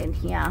space in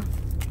here.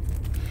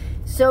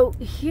 So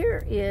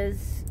here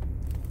is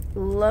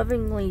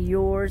Lovingly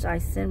Yours. I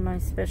send my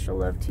special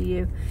love to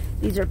you.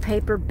 These are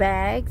paper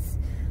bags.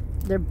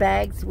 They're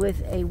bags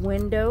with a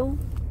window.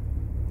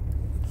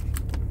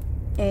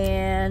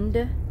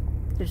 And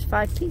there's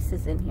 5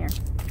 pieces in here.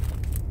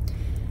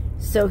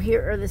 So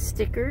here are the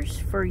stickers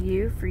for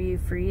you, for you,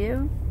 for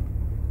you.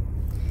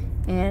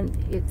 And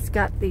it's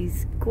got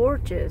these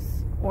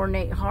gorgeous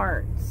ornate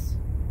hearts.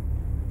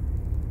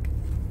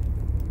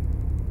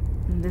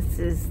 And this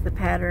is the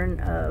pattern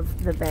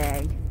of the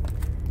bag.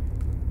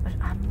 But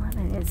I'm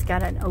loving it. It's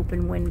got an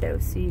open window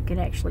so you can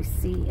actually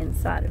see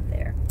inside of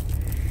there.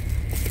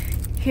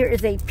 Here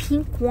is a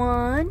pink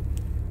one.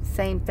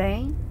 Same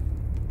thing.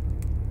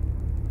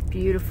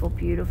 Beautiful,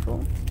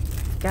 beautiful.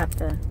 Got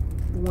the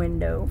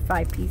window,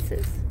 5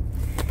 pieces.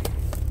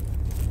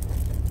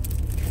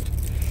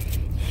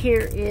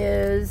 Here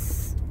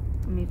is,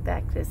 let me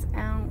back this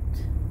out.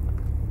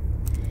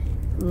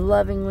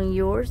 Lovingly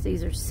Yours.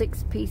 These are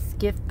 6-piece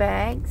gift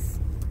bags.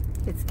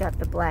 It's got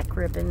the black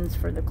ribbons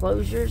for the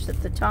closures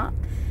at the top,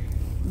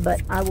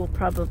 but I will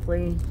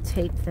probably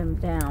tape them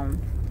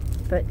down.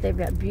 But they've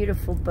got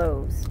beautiful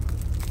bows.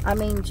 I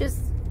mean, just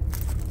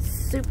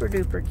super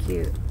duper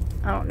cute.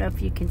 I don't know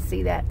if you can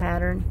see that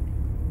pattern,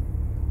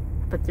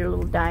 but they're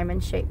little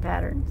diamond shaped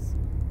patterns.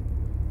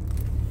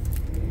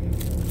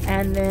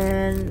 And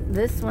then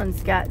this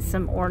one's got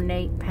some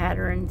ornate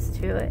patterns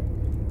to it.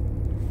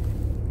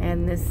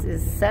 And this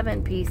is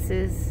 7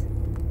 pieces.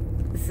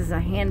 This is a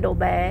handle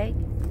bag.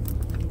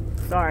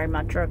 Sorry,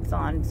 my truck's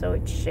on, so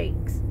it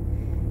shakes.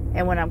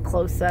 And when I'm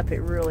close up,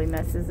 it really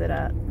messes it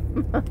up.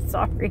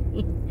 Sorry.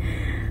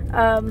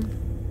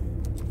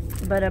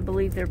 But I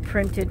believe they're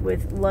printed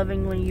with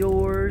Lovingly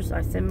Yours.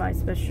 I send my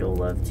special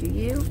love to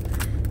you.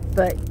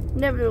 But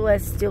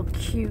nevertheless, still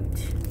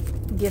cute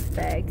gift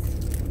bags.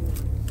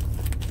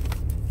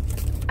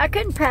 I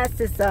couldn't pass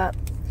this up.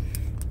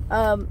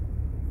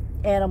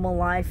 Animal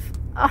life.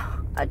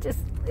 Oh,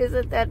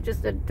 isn't that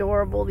just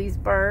adorable, these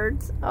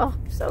birds? Oh,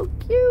 so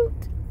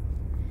cute.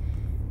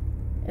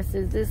 It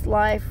says, this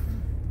life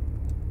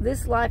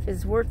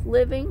is worth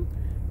living.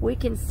 We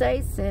can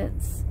say,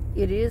 since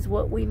it is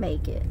what we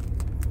make it.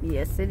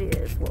 Yes, it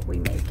is what we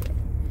make it.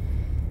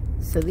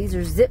 So these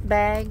are zip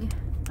bag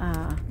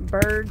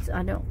birds.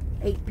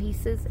 8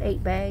 pieces,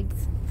 8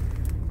 bags.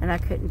 And I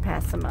couldn't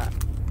pass them up.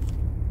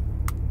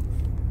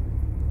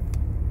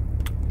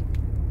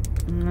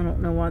 And I don't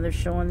know why they're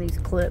showing these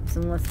clips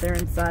unless they're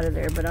inside of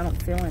there, but I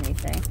don't feel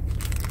anything.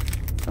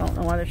 So I don't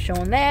know why they're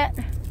showing that.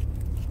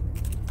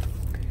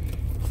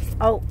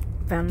 Oh,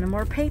 found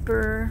more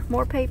paper.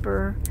 More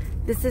paper.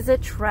 This is a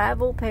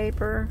travel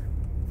paper.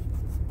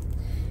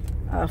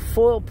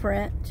 Foil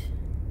print.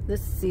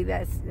 See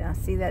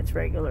that's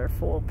regular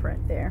foil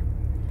print there.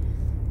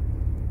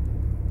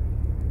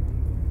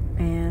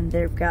 And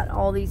they've got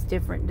all these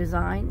different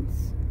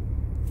designs.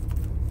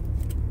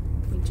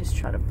 Let me just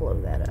try to blow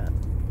that up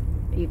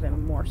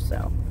even more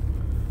so.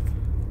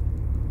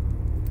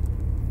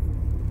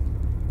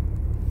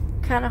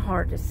 Kind of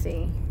hard to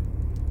see,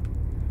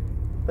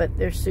 but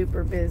they're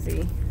super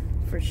busy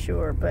for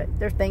sure. But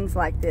they're things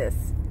like this.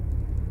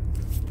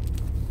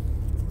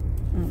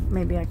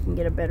 Maybe I can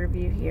get a better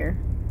view here.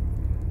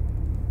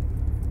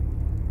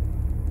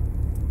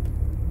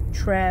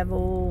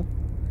 Travel.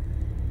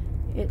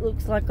 It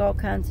looks like all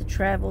kinds of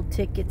travel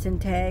tickets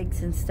and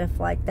tags and stuff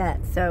like that.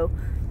 So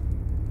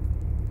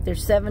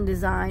there's 7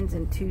 designs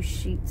and 2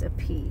 sheets a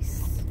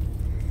piece.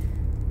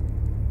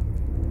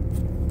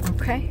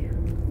 Okay,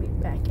 let me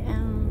back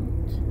out.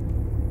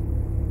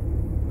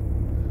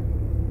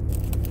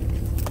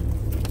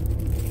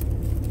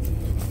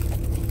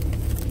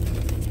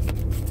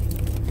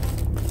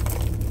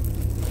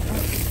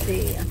 Let's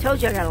see. I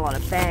told you I got a lot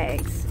of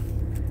bags.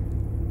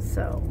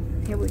 So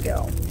here we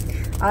go.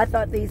 I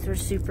thought these were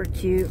super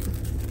cute.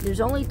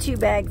 There's only 2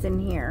 bags in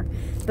here,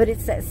 but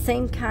it's that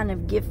same kind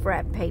of gift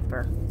wrap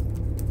paper.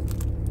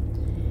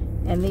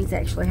 And these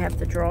actually have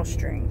the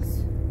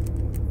drawstrings.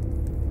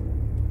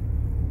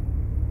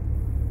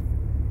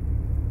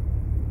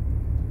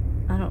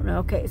 I don't know.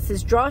 Okay, it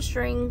says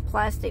drawstring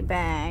plastic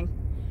bag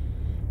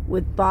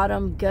with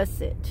bottom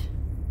gusset.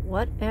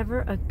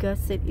 Whatever a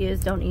gusset is,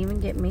 don't even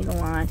get me to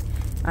lie.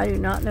 I do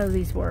not know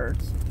these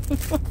words.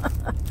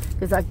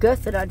 Because I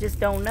gusset, I just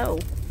don't know.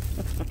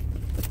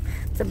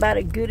 It's about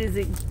as good as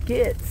it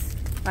gets.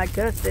 I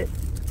gusset.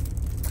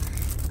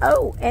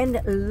 Oh,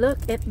 and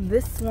look at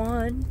this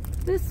one.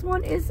 This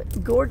one is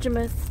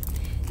gorgeous.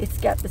 It's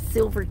got the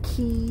silver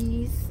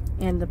keys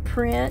and the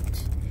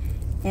print.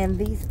 And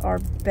these are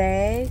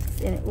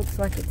bags. And it looks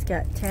like it's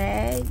got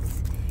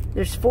tags.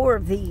 There's 4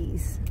 of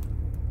these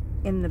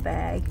in the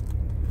bag.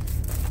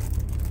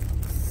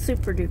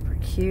 Super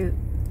duper cute.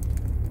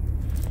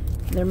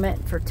 They're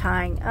meant for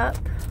tying up.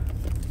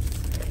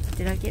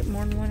 Did I get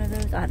more than one of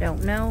those? I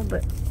don't know.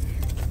 But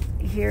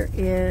here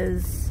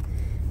is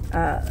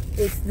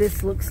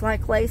This looks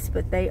like lace,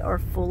 but they are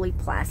fully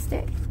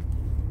plastic.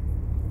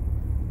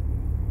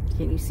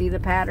 Can you see the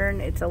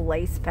pattern? It's a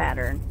lace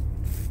pattern.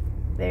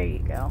 There you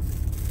go.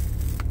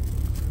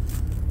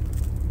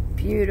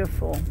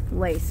 Beautiful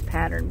lace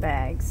pattern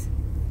bags.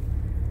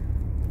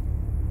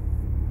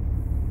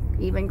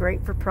 Even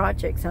great for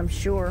projects, I'm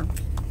sure.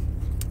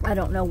 I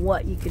don't know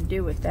what you could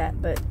do with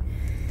that, but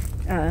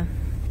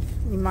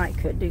you might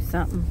could do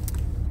something.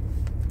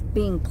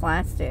 Being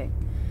plastic.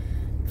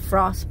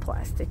 Frost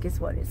plastic is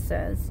what it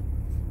says.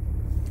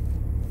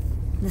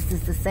 This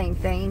is the same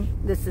thing.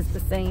 This is the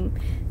same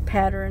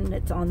pattern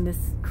that's on this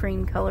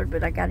cream color,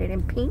 but I got it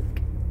in pink.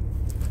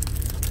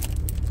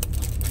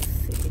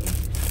 Let's see.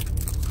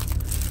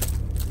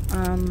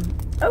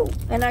 Oh,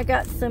 and I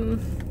got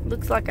some,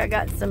 looks like I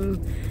got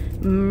some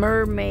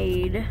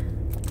mermaid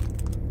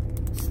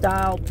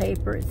style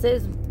paper. It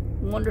says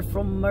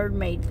Wonderful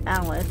Mermaid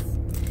Palace,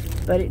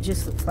 but it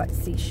just looks like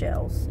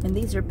seashells. And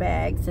these are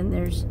bags, and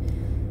there's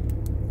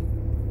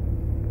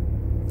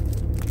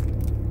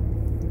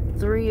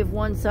 3 of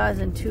one size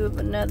and 2 of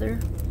another.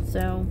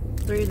 So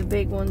 3 of the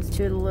big ones,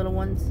 2 of the little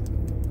ones.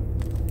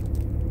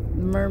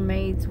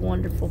 Mermaid's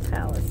Wonderful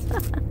Palace.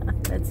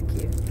 That's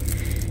cute.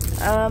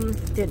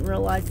 Didn't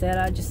realize that.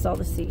 I just saw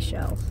the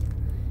seashells.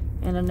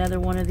 And another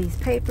one of these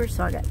papers,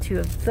 so I got 2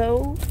 of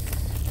those.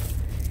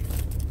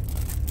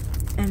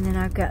 And then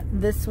I've got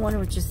this one,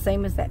 which is the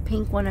same as that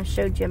pink one I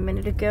showed you a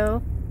minute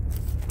ago.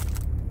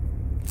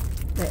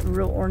 That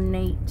real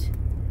ornate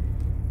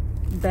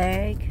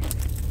bag.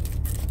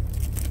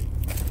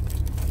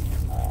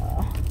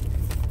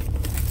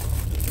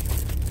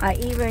 I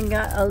even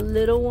got a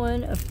little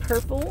one of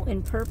purple,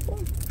 in purple.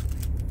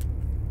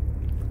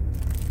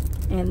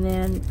 And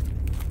then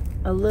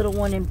a little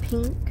one in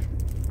pink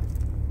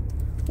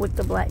with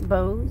the black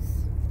bows.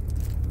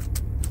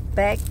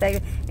 Bags,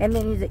 and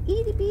then these are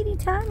itty bitty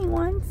tiny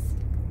ones.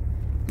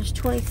 There's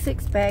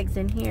 26 bags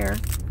in here.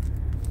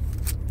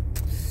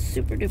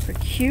 Super duper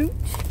cute.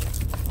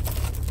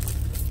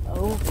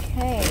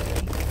 Okay.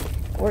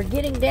 We're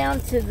getting down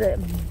to the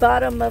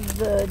bottom of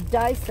the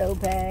Daiso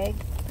bag.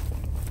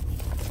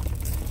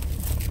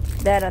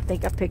 That I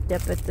think I picked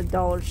up at the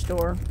dollar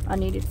store. I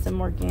needed some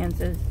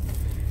organzas.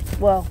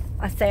 Well,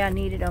 I say I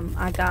needed them.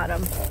 I got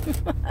them.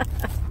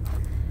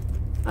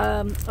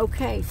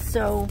 Okay,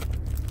 so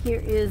here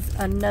is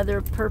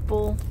another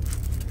purple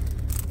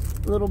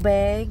little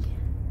bag.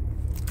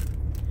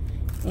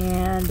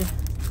 And I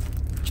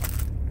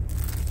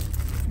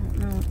don't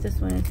know what this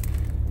one is.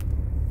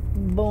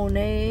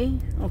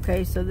 Bonnet.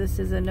 Okay, so this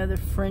is another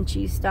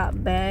Frenchy stop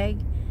bag.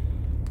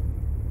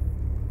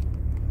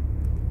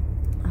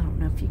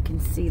 If you can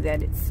see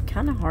that, it's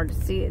kind of hard to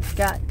see. It's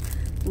got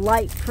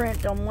light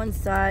print on one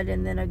side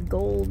and then a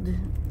gold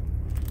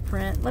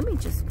print. Let me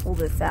just pull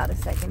this out a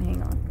second.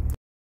 Hang on.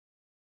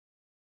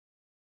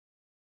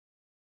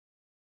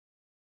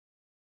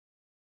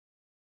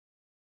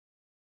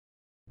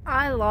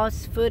 I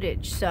lost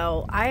footage,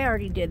 so I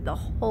already did the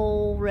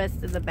whole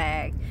rest of the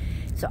bag.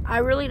 So I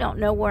really don't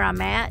know where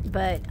I'm at,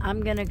 but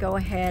I'm gonna go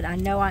ahead. I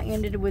know I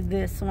ended with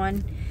this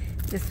one.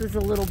 This was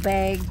a little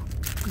bag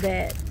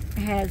that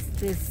has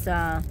this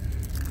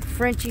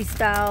Frenchy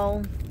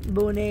style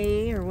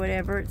bonnet or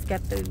whatever. It's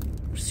got the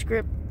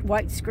script,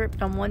 white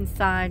script on one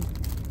side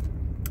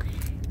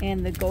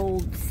and the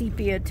gold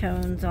sepia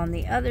tones on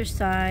the other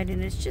side,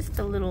 and it's just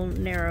a little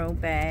narrow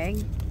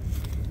bag.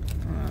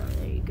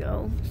 There you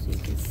go, so you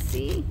can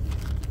see.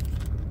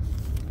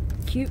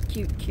 Cute,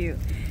 cute, cute.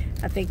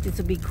 I think this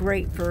will be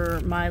great for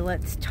my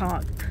Let's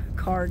Talk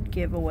card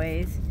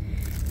giveaways.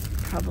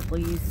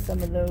 Probably use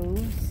some of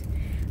those.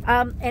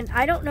 And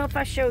I don't know if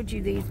I showed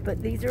you these,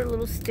 but these are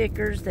little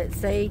stickers that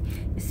say,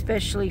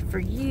 especially for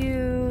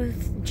you,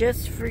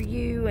 just for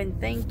you, and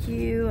thank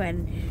you.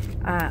 And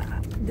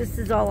this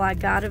is all I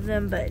got of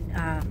them, but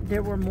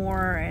there were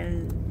more,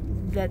 and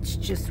that's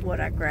just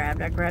what I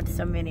grabbed. I grabbed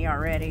so many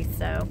already,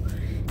 so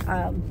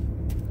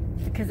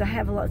because I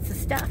have lots of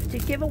stuff to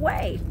give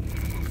away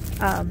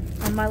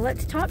on my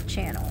Let's Talk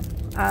channel.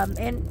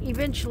 And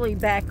eventually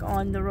back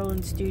on the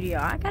Rolling Studio.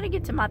 I got to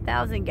get to my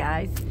 1,000,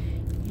 guys.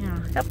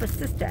 Help a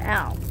sister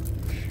out.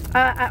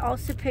 I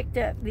also picked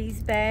up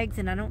these bags,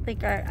 and I don't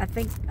think I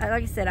think,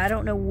 like I said, I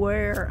don't know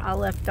where I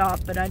left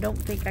off, but I don't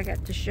think I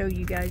got to show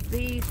you guys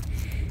these.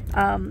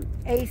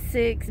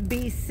 A6,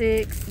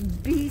 B6,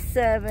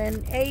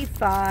 B7,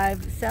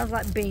 A5, sounds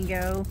like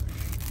bingo,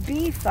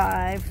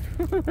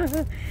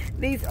 B5.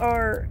 These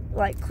are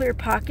like clear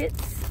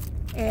pockets,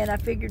 and I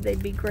figured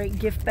they'd be great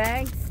gift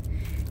bags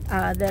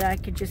that I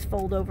could just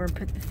fold over and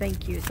put the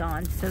thank yous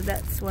on. So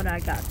that's what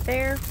I got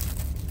there.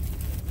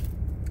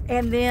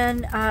 And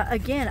then,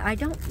 again, I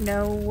don't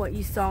know what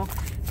you saw,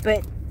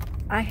 but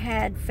I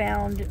had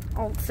found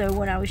also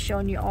when I was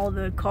showing you all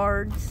the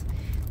cards,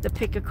 the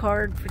pick a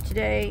card for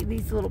today,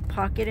 these little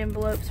pocket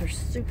envelopes are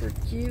super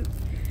cute,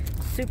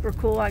 super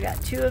cool. I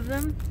got 2 of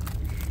them,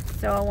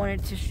 so I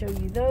wanted to show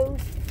you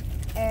those.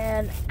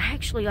 And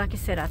actually, like I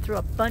said, I threw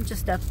a bunch of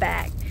stuff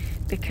back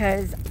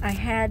because I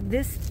had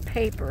this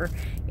paper.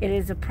 It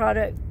is a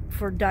product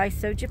for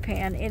Daiso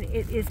Japan, and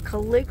it is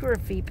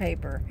calligraphy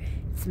paper.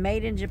 It's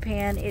made in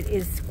Japan. It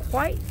is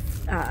quite,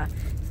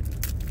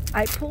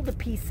 I pulled a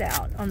piece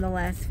out on the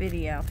last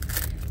video,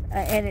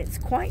 and it's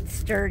quite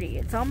sturdy.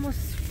 It's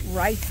almost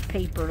rice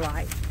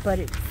paper-like, but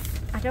it's,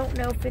 I don't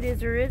know if it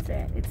is or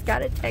isn't. It's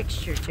got a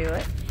texture to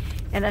it,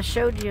 and I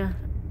showed you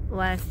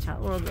last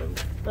time, well, the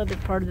other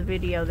part of the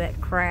video that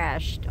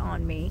crashed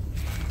on me,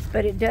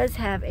 but it does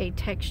have a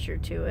texture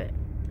to it.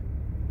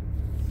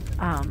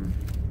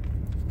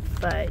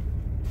 But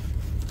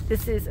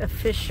this is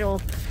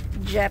official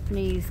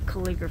Japanese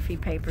calligraphy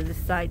paper. This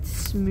side's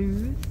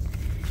smooth,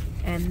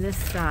 and this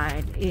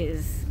side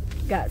is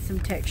got some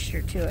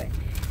texture to it.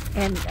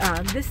 And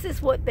this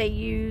is what they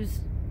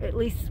use, at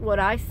least what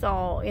I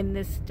saw in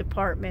this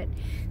department.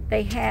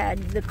 They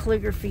had the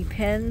calligraphy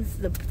pens,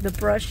 the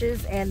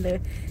brushes, and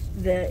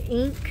the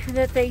ink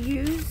that they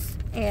use.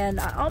 And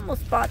I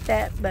almost bought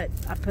that, but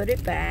I put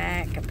it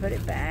back.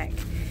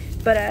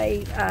 But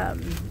I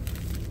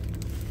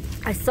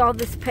saw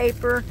this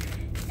paper,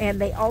 and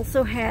they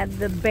also had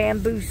the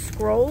bamboo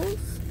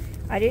scrolls.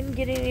 I didn't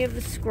get any of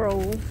the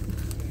scrolls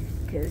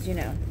because, you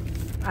know,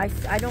 I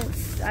don't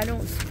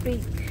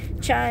speak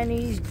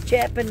Chinese,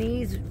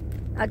 Japanese.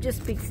 I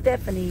just speak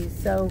Stephanese.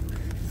 So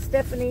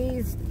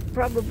Stephanese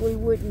probably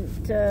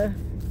wouldn't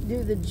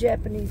do the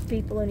Japanese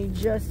people any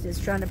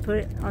justice trying to put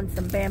it on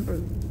some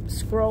bamboo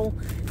scroll.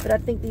 But I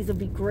think these will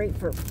be great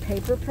for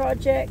paper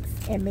projects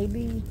and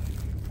maybe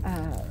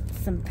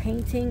some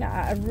painting.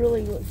 I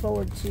really look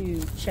forward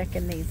to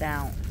checking these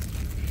out.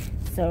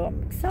 So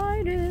I'm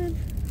excited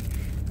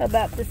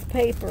about this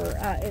paper.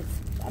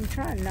 I'm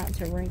trying not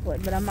to wrinkle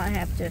it, but I might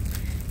have to,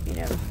 you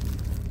know,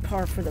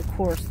 par for the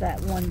course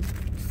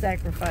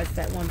sacrifice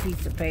that one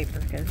piece of paper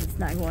because it's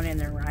not going in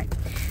there right.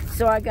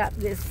 So I got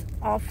this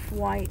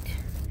off-white,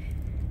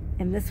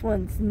 and this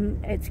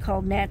it's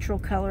called Natural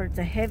Color. It's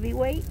a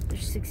heavyweight.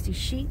 There's 60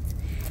 sheets,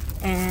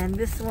 and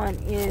this one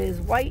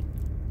is white,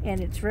 and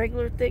it's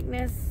regular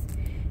thickness,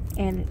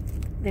 and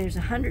there's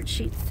 100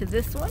 sheets to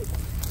this one,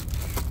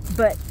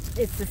 but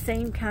it's the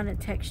same kind of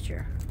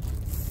texture.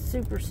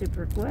 Super,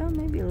 well,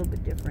 maybe a little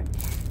bit different.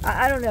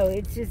 I don't know.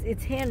 It's just,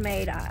 it's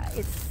handmade.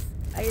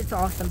 It's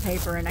awesome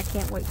paper, and I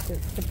can't wait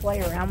to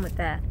play around with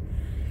that.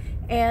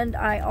 And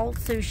I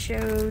also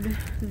showed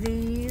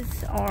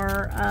these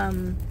are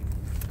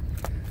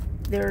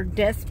they're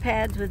desk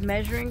pads with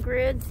measuring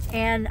grids,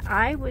 and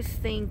I was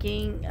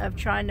thinking of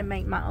trying to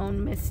make my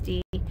own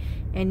Misty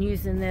and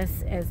using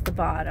this as the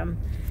bottom.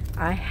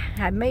 I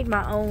had made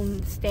my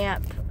own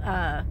stamp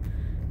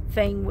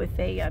thing with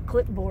a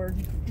clipboard,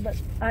 but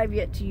I've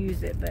yet to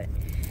use it. But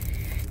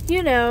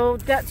you know,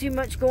 got too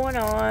much going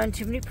on,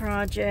 too many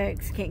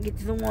projects, can't get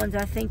to the ones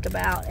I think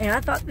about. And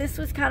I thought this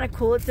was kind of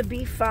cool. It's a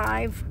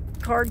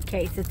B5 card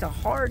case. It's a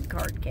hard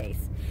card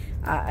case.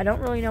 I don't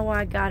really know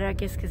why I got it. I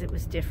guess because it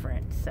was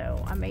different,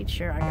 so I made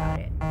sure I got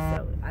it.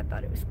 So I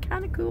thought it was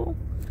kind of cool.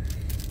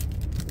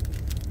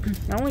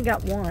 I only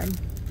got one.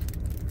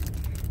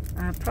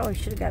 I probably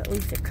should have got at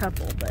least a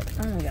couple, but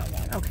I only got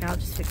one. Okay, I'll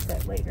just fix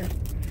that later.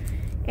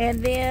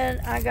 And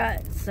then I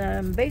got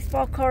some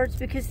baseball cards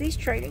because these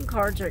trading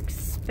cards are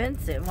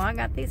expensive. Well, I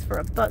got these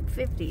for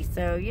 $1.50,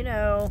 so you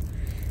know,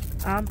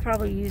 I'll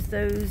probably use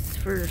those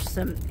for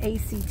some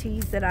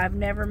ACTs that I've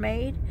never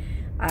made.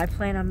 I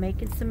plan on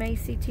making some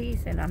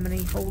ACTs, and I'm going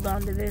to hold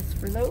on to this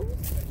for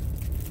those.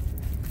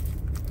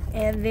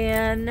 And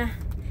then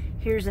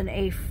here's an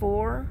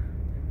A4.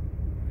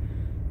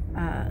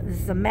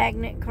 This is a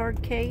magnet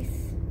card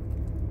case.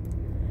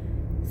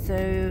 So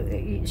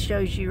it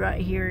shows you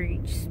right here, you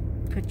just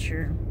put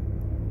your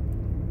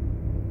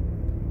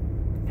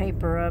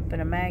paper up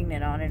and a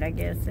magnet on it, I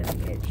guess.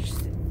 And it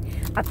just,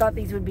 I thought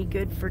these would be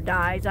good for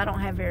dies. I don't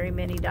have very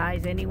many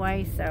dies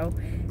anyway, so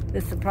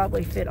this will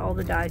probably fit all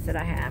the dies that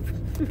I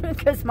have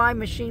because my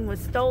machine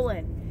was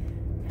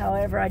stolen.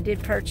 However, I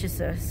did purchase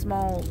a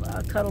small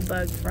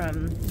Cuttlebug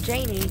from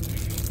Janie,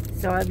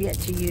 so I've yet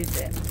to use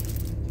it.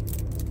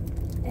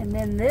 And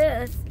then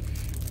this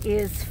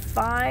is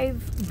 5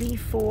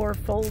 B4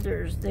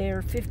 folders.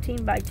 They're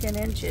 15 by 10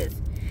 inches.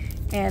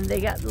 And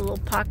they got the little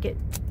pocket,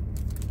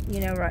 you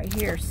know, right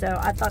here. So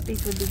I thought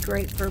these would be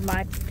great for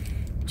my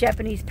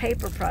Japanese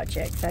paper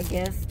projects, I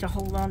guess, to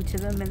hold on to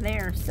them in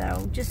there.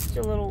 So just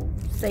a little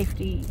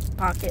safety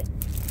pocket.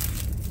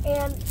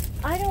 And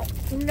I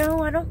don't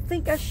know, I don't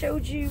think I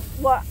showed you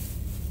what,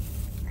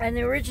 in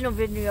the original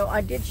video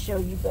I did show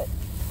you, but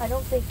I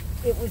don't think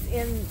it was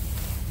in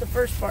the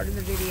first part of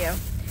the video.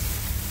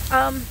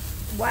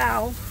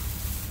 Wow.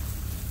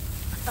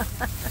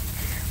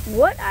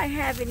 What I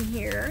have in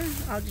here,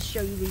 I'll just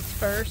show you these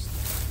first,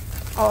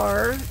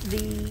 are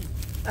the,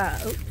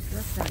 oops,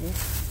 that's not it,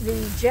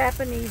 the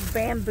Japanese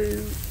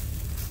bamboo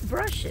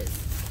brushes.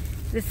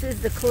 This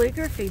is the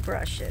calligraphy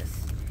brushes.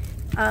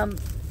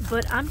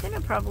 But I'm going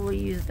to probably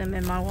use them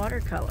in my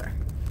watercolor.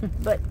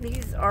 But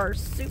these are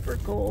super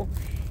cool,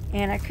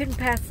 and I couldn't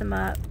pass them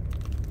up.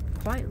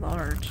 Quite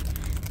large.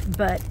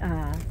 But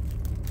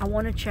I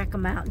want to check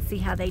them out and see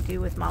how they do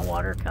with my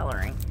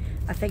watercoloring.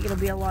 I think it'll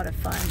be a lot of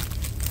fun.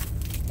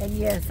 And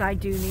yes, I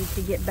do need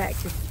to get back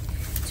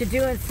to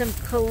doing some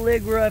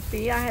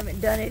calligraphy. I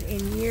haven't done it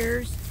in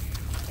years,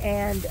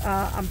 and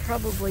I'm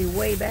probably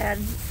way bad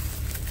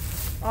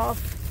off.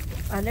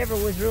 I never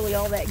was really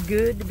all that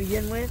good to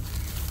begin with.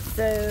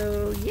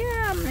 So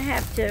yeah, I'm gonna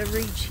have to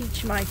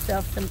reteach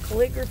myself some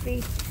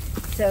calligraphy.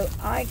 So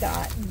I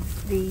got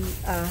the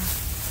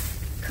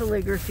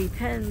calligraphy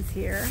pens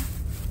here.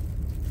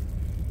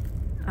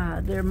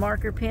 They're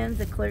marker pens,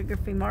 the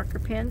calligraphy marker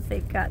pens.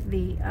 They've got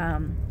the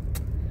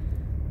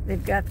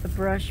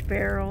brush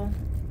barrel,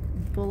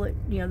 bullet,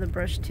 you know, the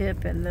brush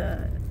tip and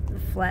the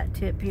flat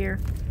tip here.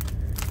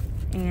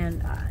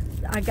 And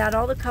I got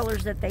all the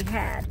colors that they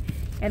had,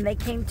 and they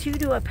came 2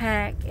 to a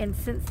pack. And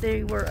since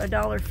they were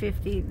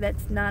 $1.50,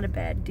 that's not a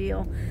bad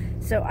deal.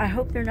 So I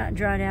hope they're not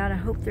dried out. I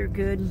hope they're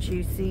good and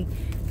juicy.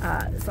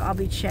 So I'll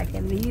be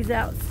checking these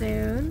out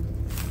soon.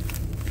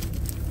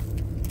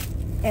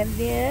 And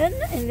then,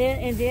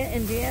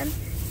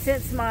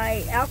 since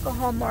my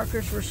alcohol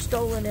markers were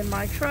stolen in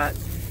my truck,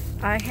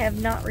 I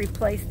have not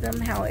replaced them.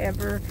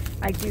 However,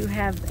 I do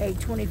have a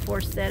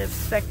 24 set of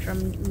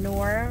Spectrum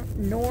Nora, I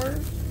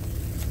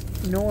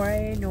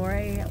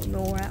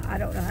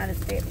don't know how to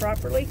say it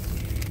properly.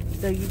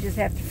 So you just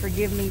have to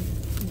forgive me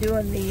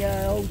doing the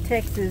old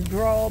Texas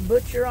drawl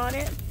butcher on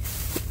it.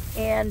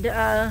 And,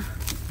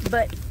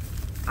 but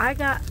I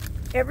got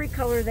every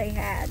color they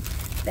had.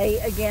 They,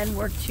 again,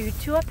 were 2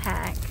 to a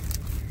pack.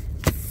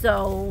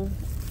 So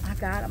I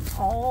got them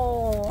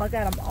all.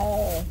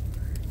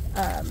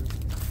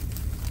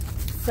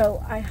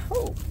 So I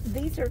hope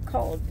these are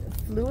called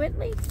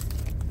Fluently.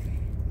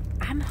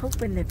 I'm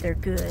hoping that they're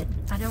good.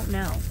 I don't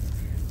know.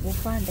 We'll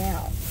find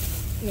out.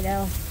 You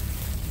know,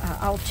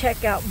 I'll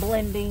check out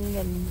blending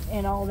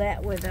and all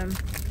that with them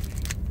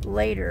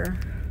later.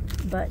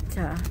 But,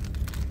 I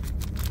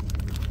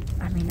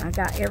mean, I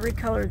got every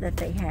color that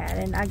they had.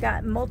 And I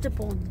got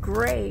multiple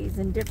grays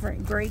and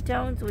different gray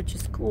tones, which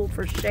is cool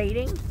for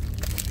shading.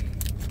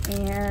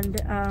 And,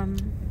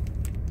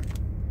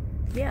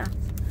 yeah.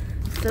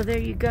 So there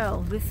you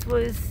go. This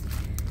was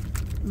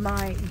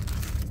my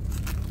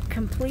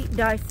complete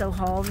Daiso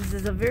haul. This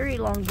is a very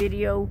long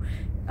video.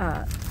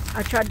 I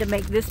tried to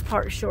make this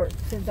part short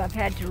since I've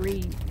had to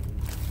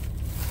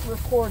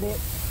re-record it.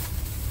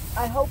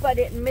 I hope I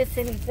didn't miss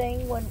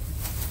anything when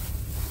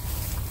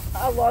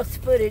I lost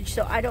footage,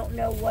 so I don't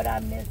know what I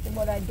missed and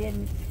what I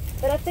didn't.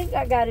 But I think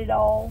I got it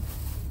all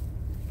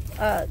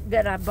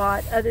that I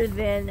bought, other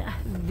than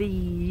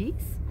these.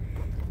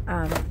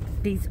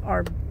 These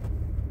are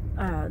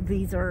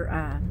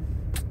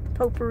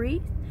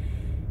potpourri,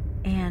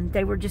 and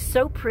they were just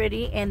so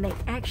pretty, and they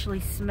actually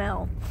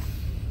smell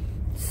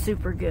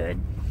super good.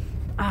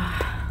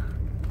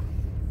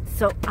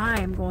 So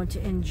I am going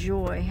to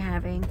enjoy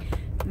having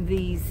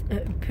these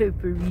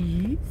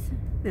potpourris.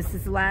 This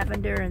is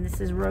lavender and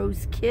this is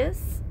rose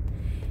kiss,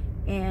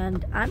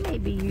 and I may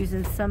be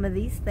using some of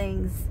these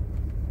things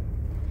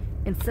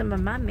in some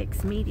of my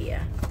mixed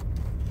media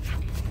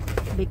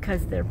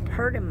because they're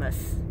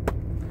pertimus.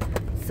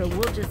 So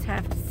we'll just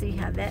have to see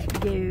how that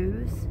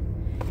goes.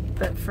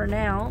 But for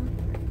now,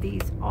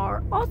 these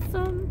are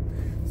awesome.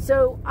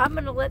 So I'm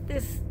going to let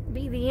this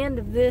be the end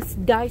of this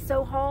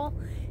Daiso haul.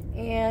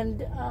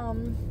 And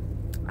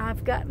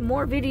I've got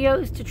more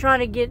videos to try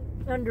to get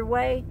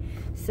underway.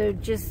 So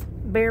just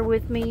bear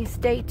with me.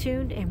 Stay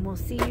tuned. And we'll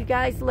see you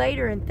guys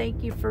later. And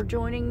thank you for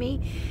joining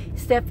me.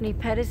 Stephanie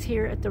Pettis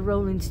here at the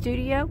Roland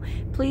Studio.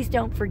 Please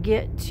don't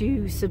forget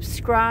to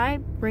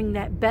subscribe. Ring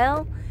that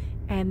bell.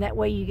 And that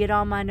way you get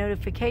all my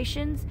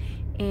notifications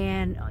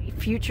and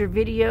future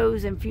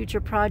videos and future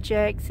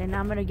projects. And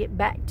I'm going to get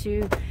back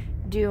to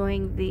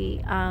doing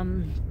the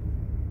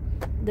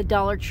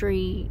Dollar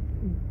Tree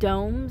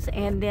domes.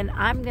 And then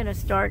I'm going to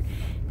start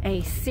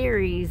a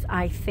series,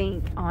 I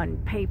think, on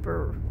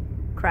paper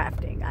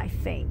crafting. I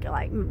think,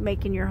 like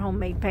making your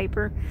homemade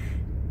paper.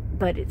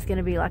 But it's going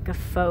to be like a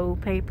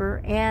faux paper.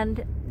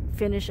 And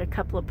finish a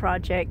couple of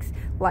projects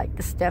like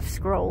the Steph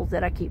scrolls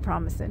that I keep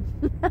promising.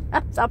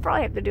 So I'll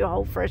probably have to do a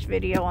whole fresh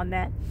video on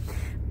that,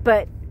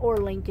 but or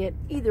link it.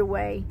 Either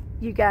way,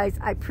 you guys,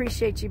 I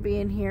appreciate you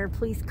being here.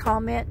 Please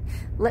comment,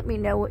 let me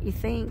know what you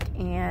think,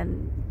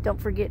 and don't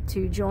forget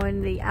to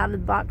join the Out of the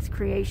Box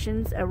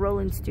Creations, a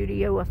Roland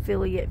Studio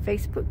affiliate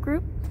Facebook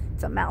group.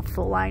 It's a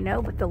mouthful, I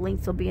know, but the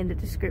links will be in the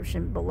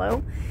description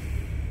below.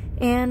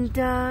 And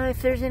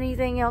if there's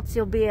anything else,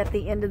 you'll be at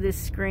the end of this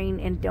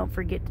screen. And don't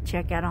forget to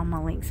check out all my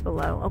links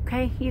below.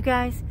 Okay, you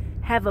guys,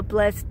 have a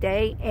blessed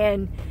day.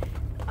 And,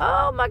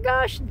 oh my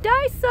gosh,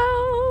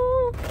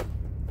 Daiso!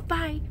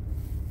 Bye.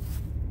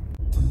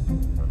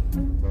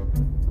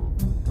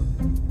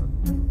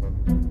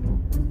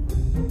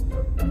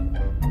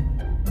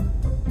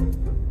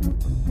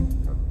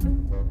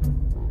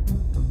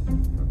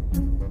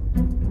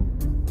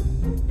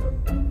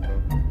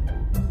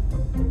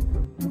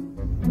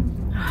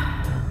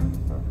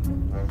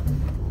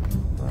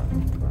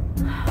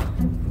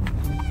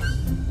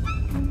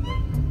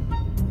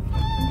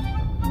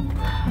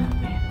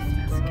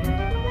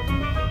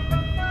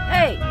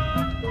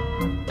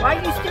 Why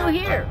are you still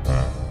here,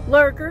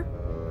 lurker?